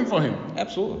not rooting for him.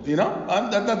 Absolutely.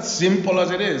 That's simple as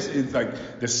it is. It's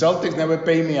like the Celtics never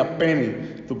paid me a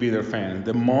penny to be their fan.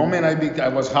 The moment I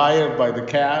was hired by the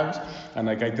Cavs, and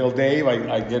like I tell Dave,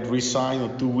 I get re-signed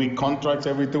on 2-week contracts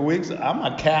every 2 weeks. I'm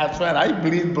a Cavs fan. I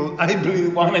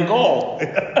bleed one and gold.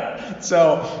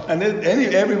 So, and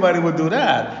everybody would do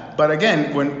that. But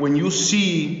again, when you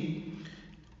see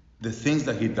the things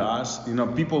that he does,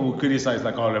 people will criticize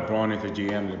like, oh, LeBron is the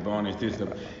GM, LeBron is this.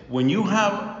 When you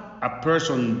have a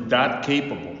person that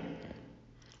capable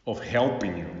of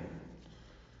helping you,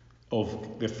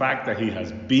 of the fact that he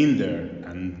has been there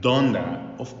and done that,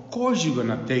 of course you're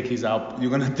gonna take his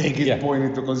point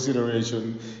into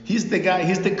consideration. He's the guy,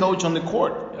 he's the coach on the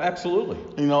court. Absolutely.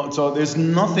 So there's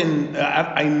nothing.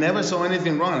 I never saw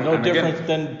anything wrong. No different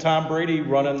than Tom Brady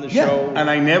running the show. And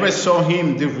I never saw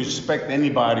him disrespect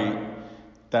anybody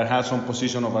that has some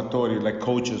position of authority, like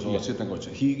coaches or assistant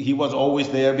coaches. He was always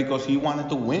there because he wanted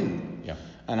to win. Yeah.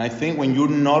 And I think when you're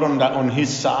not on his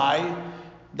side,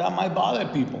 that might bother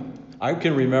people. I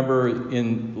can remember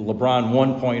in LeBron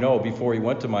 1.0, before he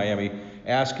went to Miami,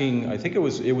 asking, I think it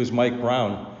was Mike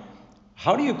Brown,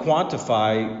 how do you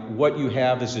quantify what you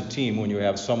have as a team when you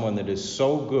have someone that is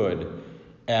so good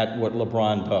at what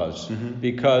LeBron does? Mm-hmm.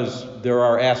 Because there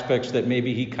are aspects that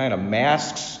maybe he kind of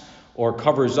masks or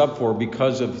covers up for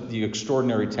because of the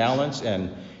extraordinary talents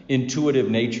and intuitive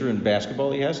nature in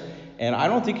basketball he has. And I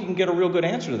don't think you can get a real good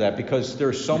answer to that because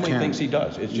there's so many things he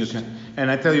does. It's just.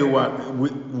 And I tell you what,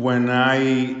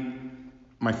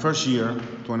 my first year,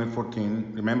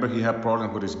 2014, remember he had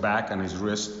problems with his back and his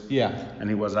wrist. Yeah. And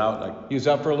he was out He was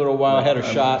out for a little while, had a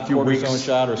shot, cortisone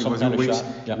shot or some kind of shot.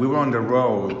 Yeah. We were on the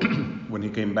road when he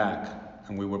came back,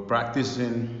 and we were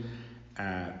practicing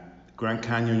at Grand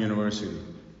Canyon University.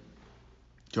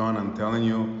 John, I'm telling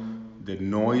you, the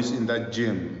noise in that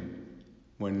gym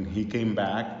when he came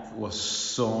back was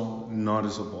so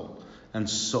noticeable and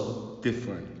so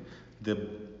different.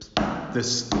 The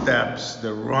steps,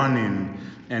 the running,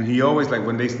 and he always like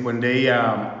when they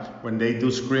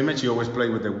do scrimmage, he always play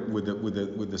with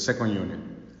the second unit.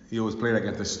 He always played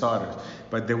against the starters.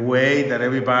 But the way that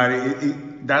everybody,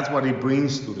 that's what he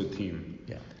brings to the team.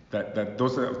 Yeah. That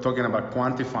those are talking about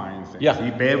quantifying things. Yeah.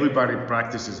 Everybody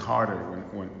practices harder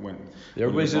when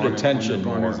everybody's at attention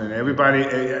more. And everybody,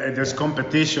 there's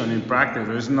competition in practice.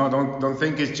 There's don't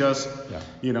think it's just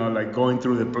like going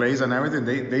through the plays and everything.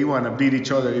 They want to beat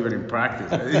each other even in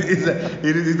practice.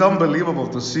 It's unbelievable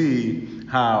to see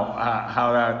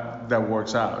how that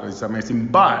works out. It's amazing.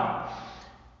 But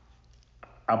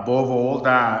above all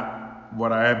that,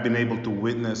 what I have been able to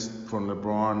witness from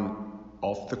LeBron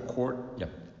off the court,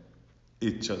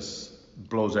 it just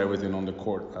blows everything on the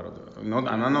court out of the. And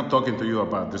I'm not talking to you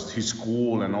about his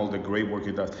school and all the great work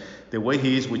he does. The way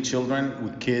he is with children,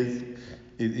 with kids,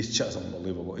 it's just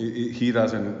unbelievable. He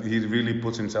really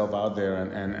puts himself out there,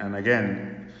 and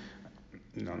again,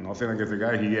 nothing against the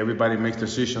guy. Everybody makes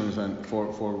decisions and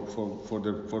for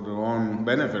their own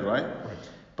benefit, right?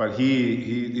 But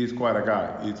he's quite a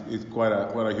guy. He's quite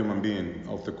a human being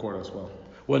off the court as well.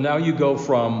 Well, now you go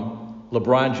from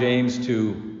LeBron James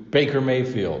to Baker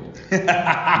Mayfield,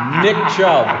 Nick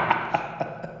Chubb,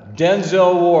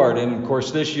 Denzel Ward, and of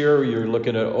course this year you're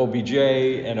looking at OBJ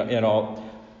and all.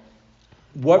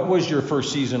 What was your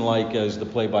first season like as the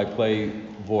play-by-play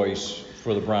voice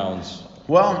for the Browns?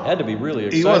 Well, it had to be really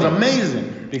exciting. It was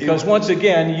amazing. Because once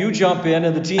again, you jump in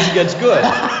and the team gets good.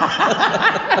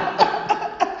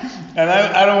 And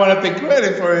I don't want to take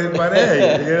credit for it, but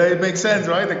hey, it makes sense,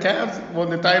 right? The Cavs won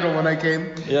the title when I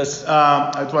came. Yes.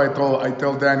 That's why I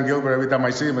tell Dan Gilbert every time I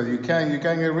see him, but you can't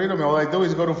get rid of me. All I do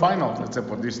is go to finals, except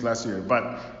for this last year.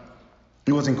 But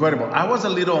it was incredible. I was a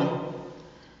little,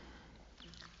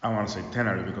 I want to say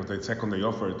tentative because the second they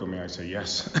offered it to me, I say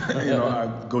yes.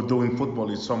 Doing football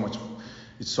is so much.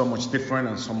 It's so much different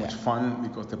and so much fun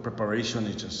because the preparation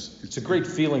is just. It's a great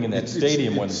feeling in that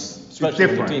stadium especially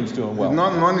when the team's doing well.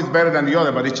 None is better than the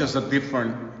other, but it's just a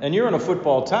different. And you're in a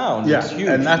football town. Yeah, it's huge.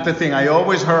 And that's the thing. I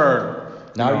always heard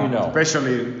Now you know.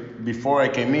 Especially before I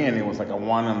came in, it was like a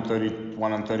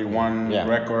 1-31 Yeah.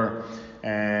 record.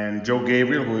 And Joe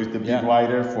Gabriel, who is the beat Yeah.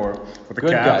 writer for the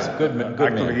Good Cavs. guy. Good man.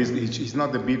 Actually, he's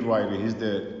not the beat writer.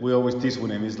 We always tease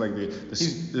with him. He's like the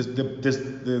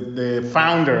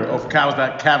founder of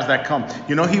Cavs.com.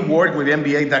 You know, he worked with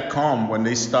NBA.com when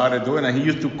they started doing it. He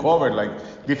used to cover like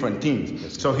different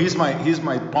teams. So he's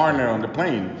my partner on the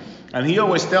plane. And he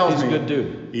always tells me, he's a good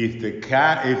dude.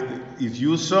 If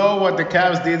you saw what the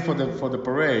Cavs did for the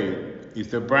parade, if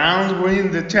the Browns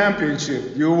win the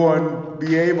championship, you won't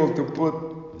be able to put.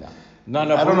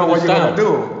 None of I don't know what you're gonna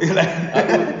do.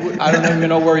 I don't even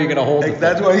know where you're gonna hold it.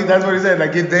 That's what he said.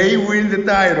 Like if they win the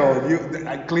title,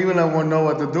 Cleveland won't know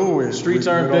what to do with. Streets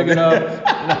aren't big enough.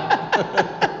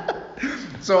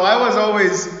 So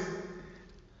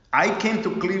I came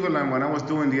to Cleveland when I was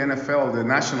doing the NFL, the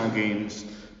national games,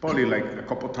 probably like a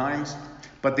couple times.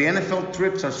 But the NFL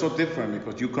trips are so different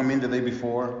because you come in the day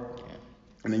before.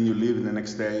 And then you leave the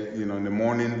next day, in the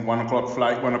morning, 1 o'clock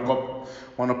flight, 1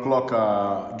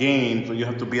 o'clock game. So you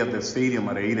have to be at the stadium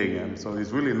at 8 a.m. So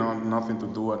there's really nothing to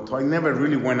do. So I never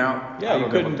really went out. Yeah, you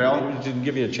of the couldn't. hotel. It didn't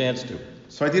give you a chance to.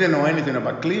 So I didn't know anything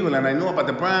about Cleveland. I knew about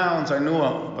the Browns. I knew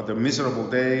about the miserable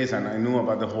days, and I knew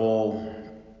about the whole,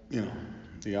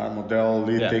 the Art Modell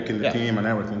lead taking the team and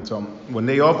everything. So when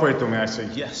they offered it to me, I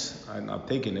said yes, I'm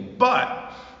taking it.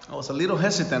 But I was a little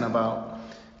hesitant about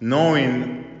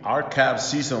knowing our Cavs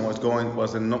season was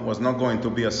not going to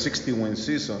be a 60-win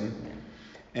season,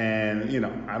 and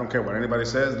I don't care what anybody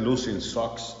says, losing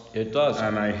sucks. It does,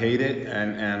 and I hate it,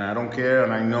 and I don't care,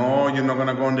 and I know you're not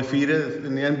gonna go undefeated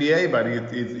in the NBA, but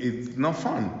it's not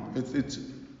fun. It's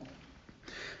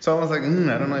so I was like,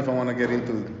 I don't know if I want to get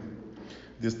into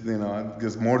this,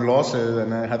 there's more losses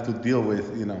and I have to deal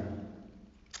with,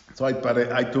 So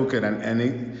I took it,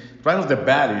 and right off the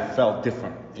bat it felt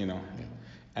different,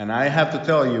 And I have to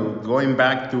tell you, going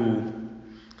back to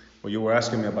what you were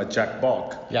asking me about Jack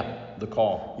Buck. Yeah, the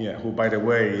call. Yeah, who, by the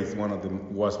way,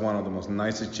 was one of the most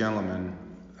nicest gentlemen.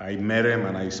 I met him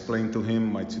and I explained to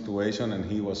him my situation, and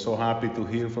he was so happy to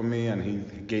hear from me, and he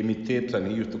gave me tips, and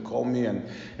he used to call me, and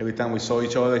every time we saw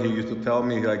each other, he used to tell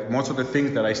me, like, most of the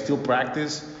things that I still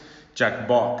practice, Jack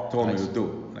Buck told me to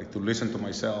do, like to listen to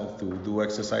myself, to do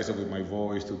exercises with my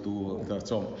voice, to do that.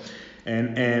 So,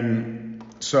 and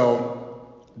so.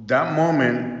 That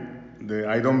moment,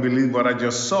 I don't believe what I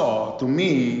just saw, to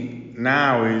me,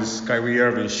 now is Kyrie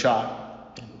Irving's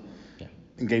shot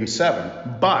in Game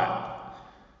 7. But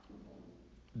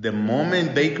the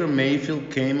moment Baker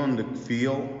Mayfield came on the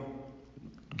field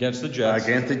against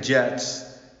the Jets,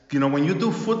 when you do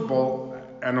football,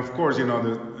 and of course,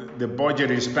 the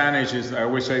budget in Spanish is, I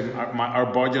always say our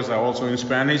budgets are also in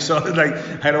Spanish, so like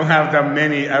I don't have that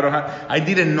many. I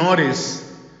didn't notice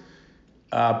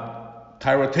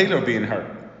Tyrod Taylor being hurt,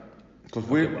 because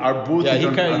our booth he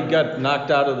got knocked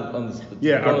out of our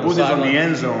booth is on the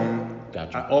end zone,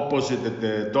 Gotcha. Opposite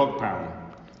the dog pound,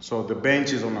 so the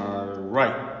bench is on our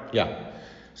right. Yeah.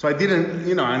 So I didn't,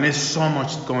 and there's so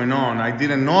much going on, I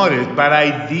didn't notice, but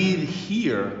I did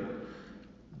hear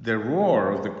the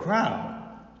roar of the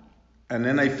crowd, and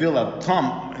then I feel a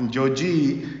thump, and Joe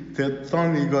G.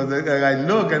 told me, goes, I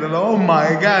look, and I'm like, oh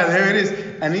my God, there it is,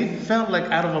 and it felt like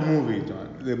out of a movie, John.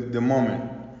 The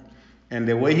moment, and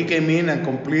the way he came in and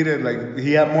completed, like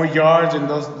he had more yards in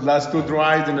those last 2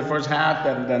 drives in the first half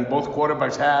than both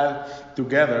quarterbacks had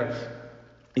together.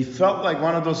 It felt like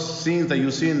one of those scenes that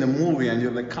you see in the movie, and you're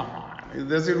like, come on,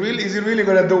 is he really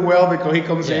gonna do well, because he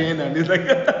comes in and he's like,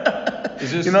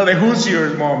 the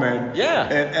Hoosiers moment. Yeah.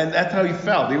 And that's how he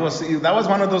felt. That was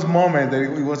one of those moments that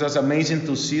it was just amazing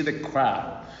to see the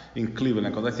crowd in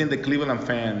Cleveland, because I think the Cleveland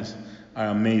fans are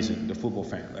amazing, the football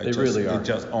fans. They really are. It's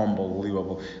just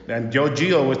unbelievable. And Joe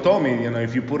G always told me,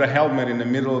 if you put a helmet in the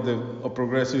middle of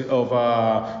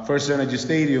First Energy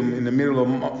Stadium in the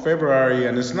middle of February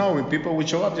and it's snowing, people would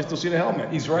show up just to see the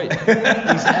helmet. He's right. He's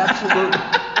absolutely.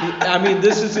 I mean,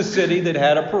 this is a city that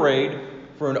had a parade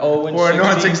for an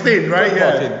 0-16, right?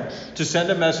 Yeah. Team, to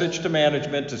send a message to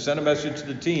management, to send a message to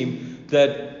the team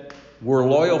that we're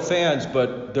loyal fans,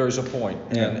 but there's a point.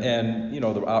 Yeah. And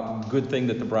the good thing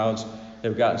that the Browns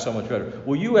have gotten so much better.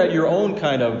 Well, you had your own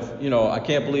kind of, I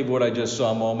can't believe what I just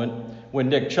saw moment when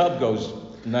Nick Chubb goes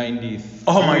 90.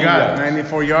 Oh my God,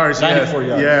 94 yards. 94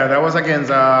 yards. Yeah, that was against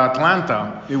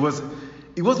Atlanta. It was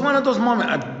one of those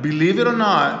moments. Believe it or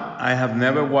not, I have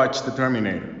never watched The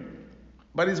Terminator,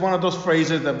 but it's one of those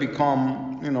phrases that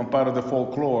become, part of the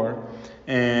folklore.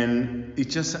 And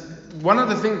it's just one of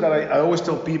the things that I always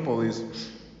tell people is,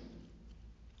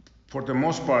 For the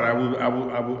most part, I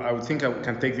would think I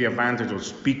can take the advantage of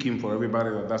speaking for everybody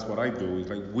that that's what I do. It's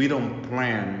like we don't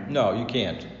plan No, you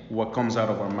can't. what comes out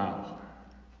of our mouth.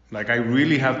 Like I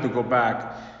really have to go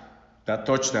back. That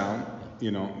touchdown,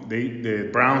 the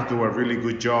Browns do a really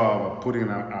good job of putting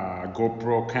a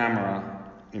GoPro camera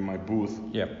in my booth.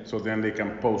 Yep. So then they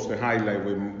can post the highlight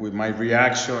with my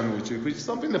reaction, which is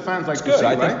something the fans like It's to good. see,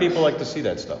 I right? think people like to see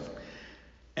that stuff.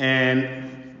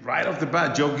 And right off the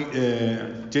bat,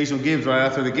 Jason Gibbs, right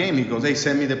after the game, he goes, "Hey,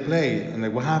 send me the play." I'm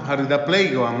like, "What happened? How did that play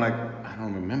go?" I'm like, "I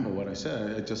don't remember what I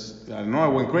said. I know I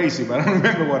went crazy, but I don't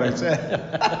remember what I said."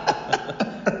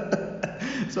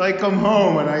 So I come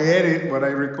home and I edit what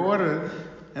I recorded,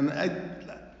 and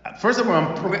first of all,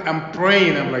 I'm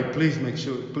praying. I'm like, please make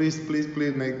sure, please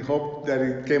hope that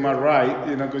it came out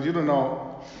right, because you don't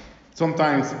know.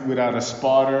 Sometimes without a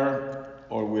spotter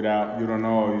or without, you don't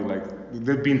know.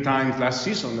 There've been times last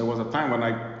season. There was a time when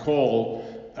I called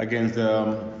against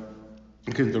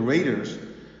the Raiders.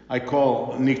 I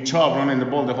called Nick Chubb running the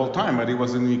ball the whole time, but it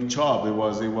wasn't Nick Chubb. It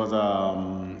was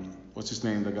what's his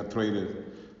name that got traded?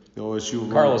 The OSU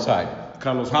Carlos Hyde.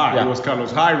 Carlos Hyde. Yeah. It was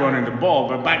Carlos Hyde running the ball,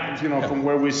 but back, from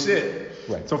where we sit.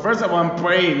 Right. So first of all, I'm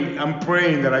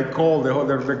praying that I called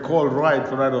the call right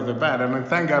off the bat, and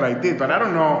thank God I did. But I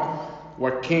don't know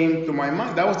what came to my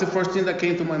mind. That was the first thing that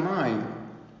came to my mind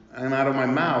and out of my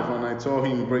mouth when I saw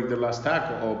him break the last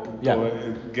tackle or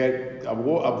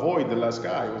avoid the last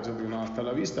guy, which is hasta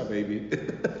la vista, baby.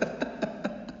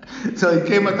 So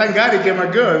thank God it came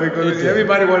out good because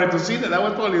everybody wanted to see that. That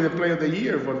was probably the play of the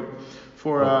year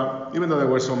for even though there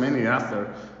were so many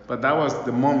after, but that was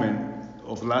the moment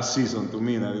of last season to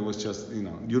me that it was just you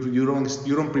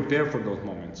don't prepare for those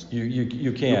moments.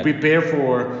 You can't. You prepare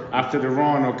for after the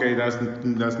run. Okay, that's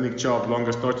Nick Chubb,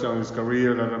 longest touchdown in his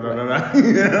career. Yeah,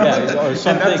 or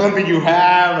something, and that's something you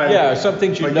have. Some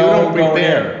things you don't going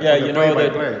prepare. in. Yeah, you know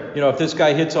that. Play. If this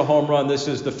guy hits a home run, this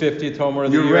is the 50th home run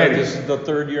of the You're year. ready. This is the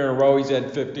third year in a row he's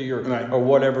had 50 or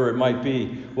whatever it might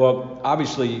be. Well,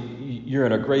 obviously you're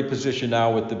in a great position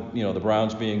now with the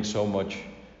Browns being so much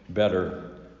better.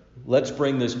 Let's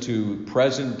bring this to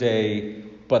present day,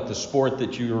 but the sport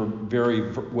that you're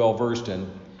very well versed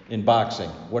in boxing.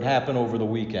 What happened over the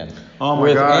weekend? Oh my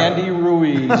with God. Andy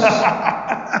Ruiz?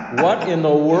 What in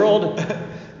the world?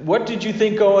 What did you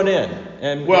think going in?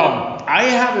 I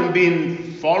haven't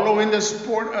been following the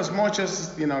sport as much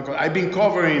as I've been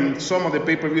covering some of the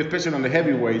pay-per-view, especially on the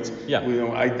heavyweights. Yeah.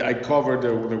 I covered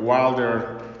the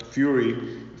Wilder Fury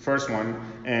first one,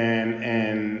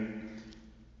 and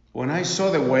when I saw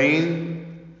the weigh-in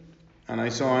and I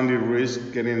saw Andy Ruiz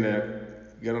get on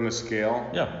the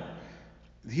scale,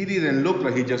 he didn't look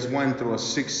like he just went through a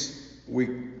 6-week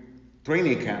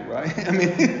training camp, right? I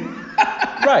mean,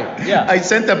 right, yeah. I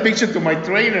sent a picture to my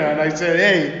trainer and I said,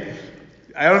 "Hey,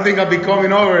 I don't think I'll be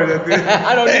coming over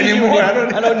I don't need anymore.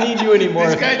 I don't need you anymore."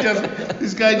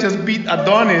 This guy just beat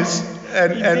Adonis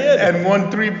and won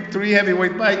three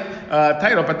heavyweight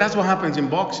title. But that's what happens in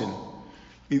boxing.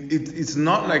 It's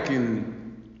not like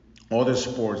in other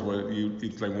sports where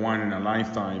it's like one in a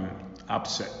lifetime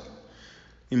upset.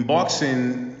 In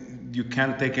boxing, you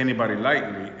can't take anybody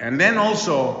lightly. And then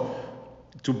also,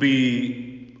 to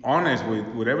be honest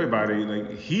with everybody,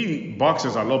 like he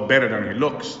boxes a lot better than he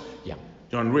looks. Yeah.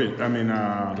 John Ruiz,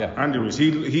 Andy Ruiz,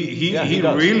 he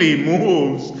does. really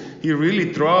moves, he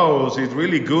really throws, he's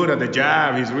really good at the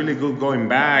jab, he's really good going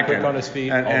back. Quick on his feet.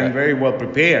 And very well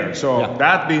prepared. So Yeah.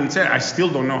 that being said, I still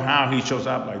don't know how he shows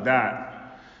up like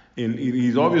that.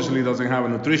 He obviously doesn't have a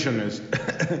nutritionist.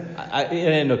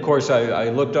 And of course, I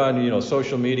looked on,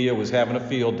 social media was having a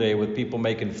field day with people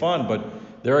making fun, but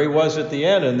there he was at the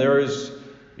end, and there is,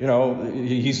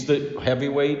 he's the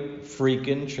heavyweight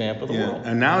freaking champ of the world.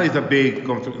 And now it's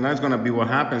now it's going to be what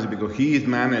happens because he is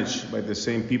managed by the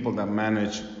same people that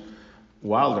manage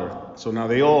Wilder. So now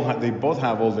they both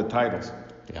have all the titles.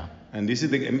 Yeah. And this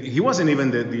is he wasn't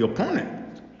even the opponent.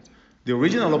 The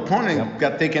original opponent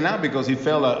got taken out because he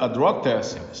failed a drug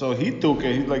test. So he took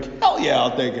it. He's like, hell yeah,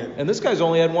 I'll take it. And this guy's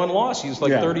only had one loss. He's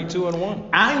like 32-1.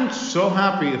 I'm so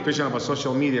happy, especially about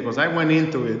social media, because I went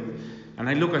into it and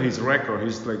I look at his record.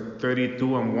 He's like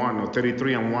 32-1 or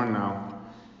 33-1 now.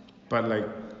 But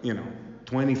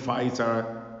 20 fights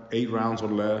are 8 rounds or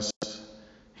less.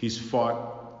 He's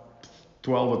fought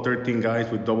 12 or 13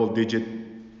 guys with double-digit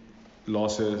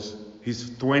losses.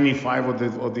 He's 25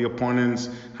 of the opponents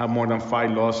have more than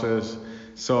 5 losses.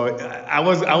 So I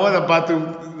was about to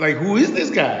who is this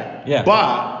guy? Yeah.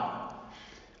 But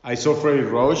I saw Freddie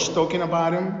Roach talking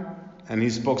about him, and he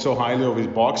spoke so highly of his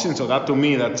boxing. So that to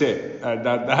me, that's it.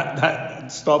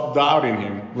 That stopped doubting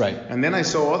him. Right. And then I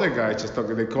saw other guys just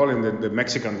talking. They call him the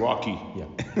Mexican Rocky. Yeah.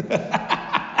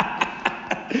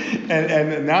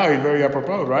 and now he's very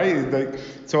apropos, right?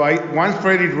 So once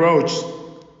Freddie Roach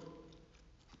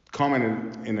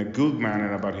commented in a good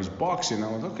manner about his boxing,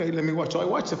 I was okay. Let me watch. So I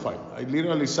watched the fight. I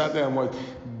literally sat there and watched.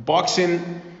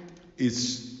 Boxing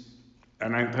is.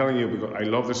 And I'm telling you, because I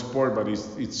love the sport, but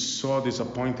it's so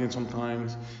disappointing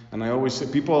sometimes. And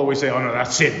people always say, oh no,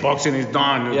 that's it, boxing is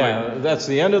done. Yeah, that's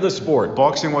the end of the sport.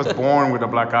 Boxing was born with a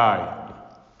black eye.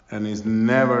 And it's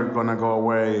never gonna go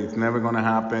away, it's never gonna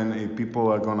happen. People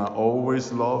are gonna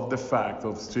always love the fact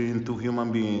of seeing two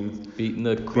human beings beating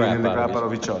the crap out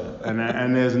of each other.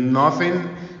 And there's nothing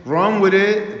wrong with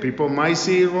it. People might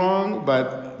see it wrong,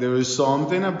 but there is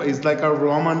something, it's like a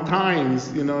Roman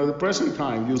times, the present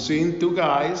time. You're seeing two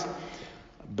guys,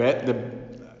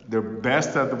 they're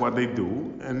best at what they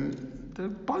do, and they're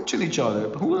punching each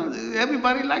other.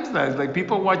 Everybody likes that. It's like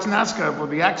people watch NASCAR for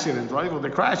the accidents, right? For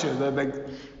the crashes. They're like,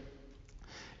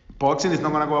 boxing is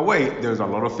not going to go away. There's a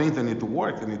lot of things that need to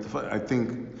work. I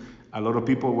think a lot of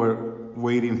people were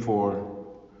waiting for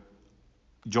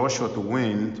Joshua to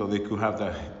win so they could have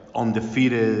the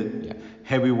undefeated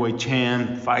heavyweight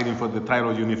champ fighting for the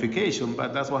title unification,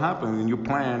 but that's what happened when you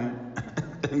plan.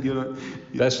 And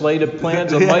best laid of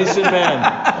plans of mice and men.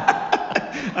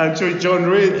 I'm sure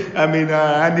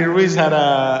Andy Ruiz had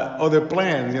other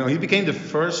plans. He became the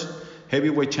first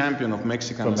heavyweight champion of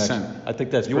Mexican descent. I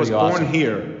think that's he pretty was awesome. Born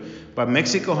here, but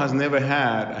Mexico has never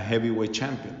had a heavyweight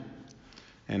champion,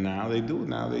 and now they do.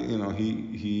 Now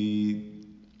he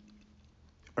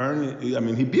earned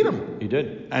it. He beat him. He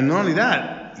did. And not only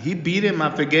that, he beat him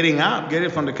after getting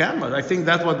from the camera. I think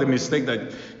that's what the mistake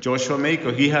that Joshua made.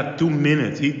 He had 2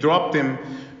 minutes. He dropped him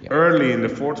early in the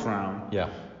 4th round. Yeah.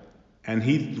 And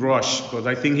he rushed because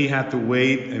I think he had to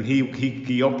wait, and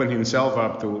he opened himself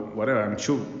up to whatever. I'm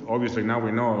sure. Obviously now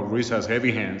we know Ruiz has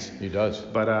heavy hands. He does.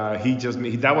 But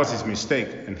that was his mistake,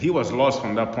 and he was lost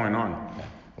from that point on. Yeah.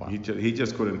 Wow. He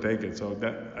just couldn't take it. So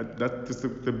that's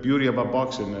the beauty about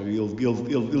boxing. That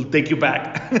he'll take you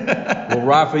back. Well,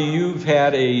 Rafa, you've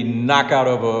had a knockout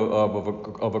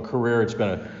of a career. It's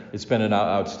been an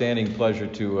outstanding pleasure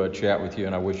to chat with you,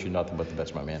 and I wish you nothing but the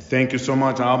best, my man. Thank you so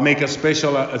much. I'll make a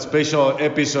special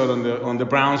episode on the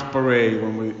Browns parade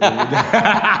when we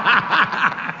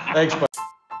Thanks, buddy.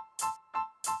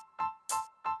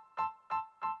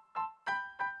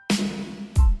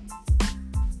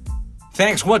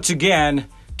 Thanks once again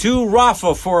to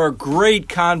Rafa for a great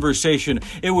conversation.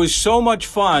 It was so much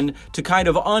fun to kind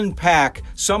of unpack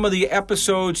some of the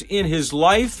episodes in his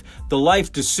life, the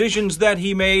life decisions that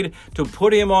he made to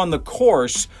put him on the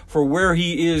course for where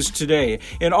he is today.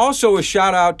 And also a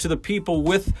shout out to the people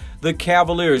with the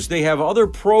Cavaliers. They have other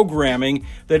programming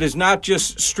that is not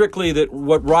just strictly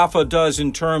what Rafa does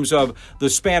in terms of the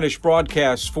Spanish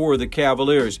broadcasts for the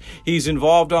Cavaliers. He's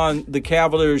involved on the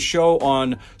Cavaliers show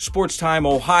on Sports Time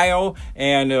Ohio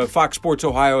and Fox Sports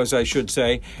Ohio, as I should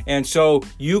say. And so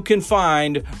you can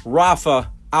find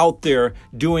Rafa out there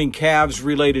doing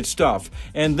Cavs-related stuff.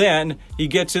 And then he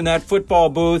gets in that football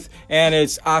booth, and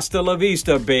it's hasta la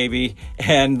vista, baby.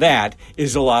 And that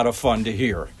is a lot of fun to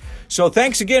hear. So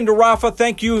thanks again to Rafa.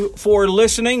 Thank you for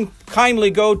listening. Kindly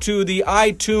go to the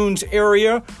iTunes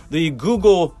area, the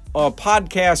Google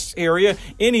podcasts area,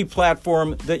 any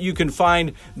platform that you can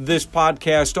find this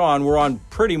podcast on. We're on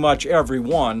pretty much every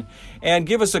one. And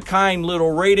give us a kind little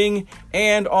rating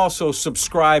and also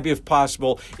subscribe if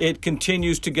possible. It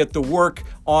continues to get the work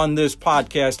on this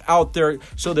podcast out there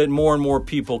so that more and more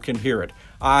people can hear it.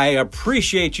 I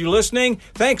appreciate you listening.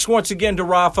 Thanks once again to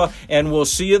Rafa, and we'll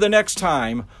see you the next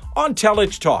time on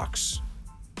Telich Talks.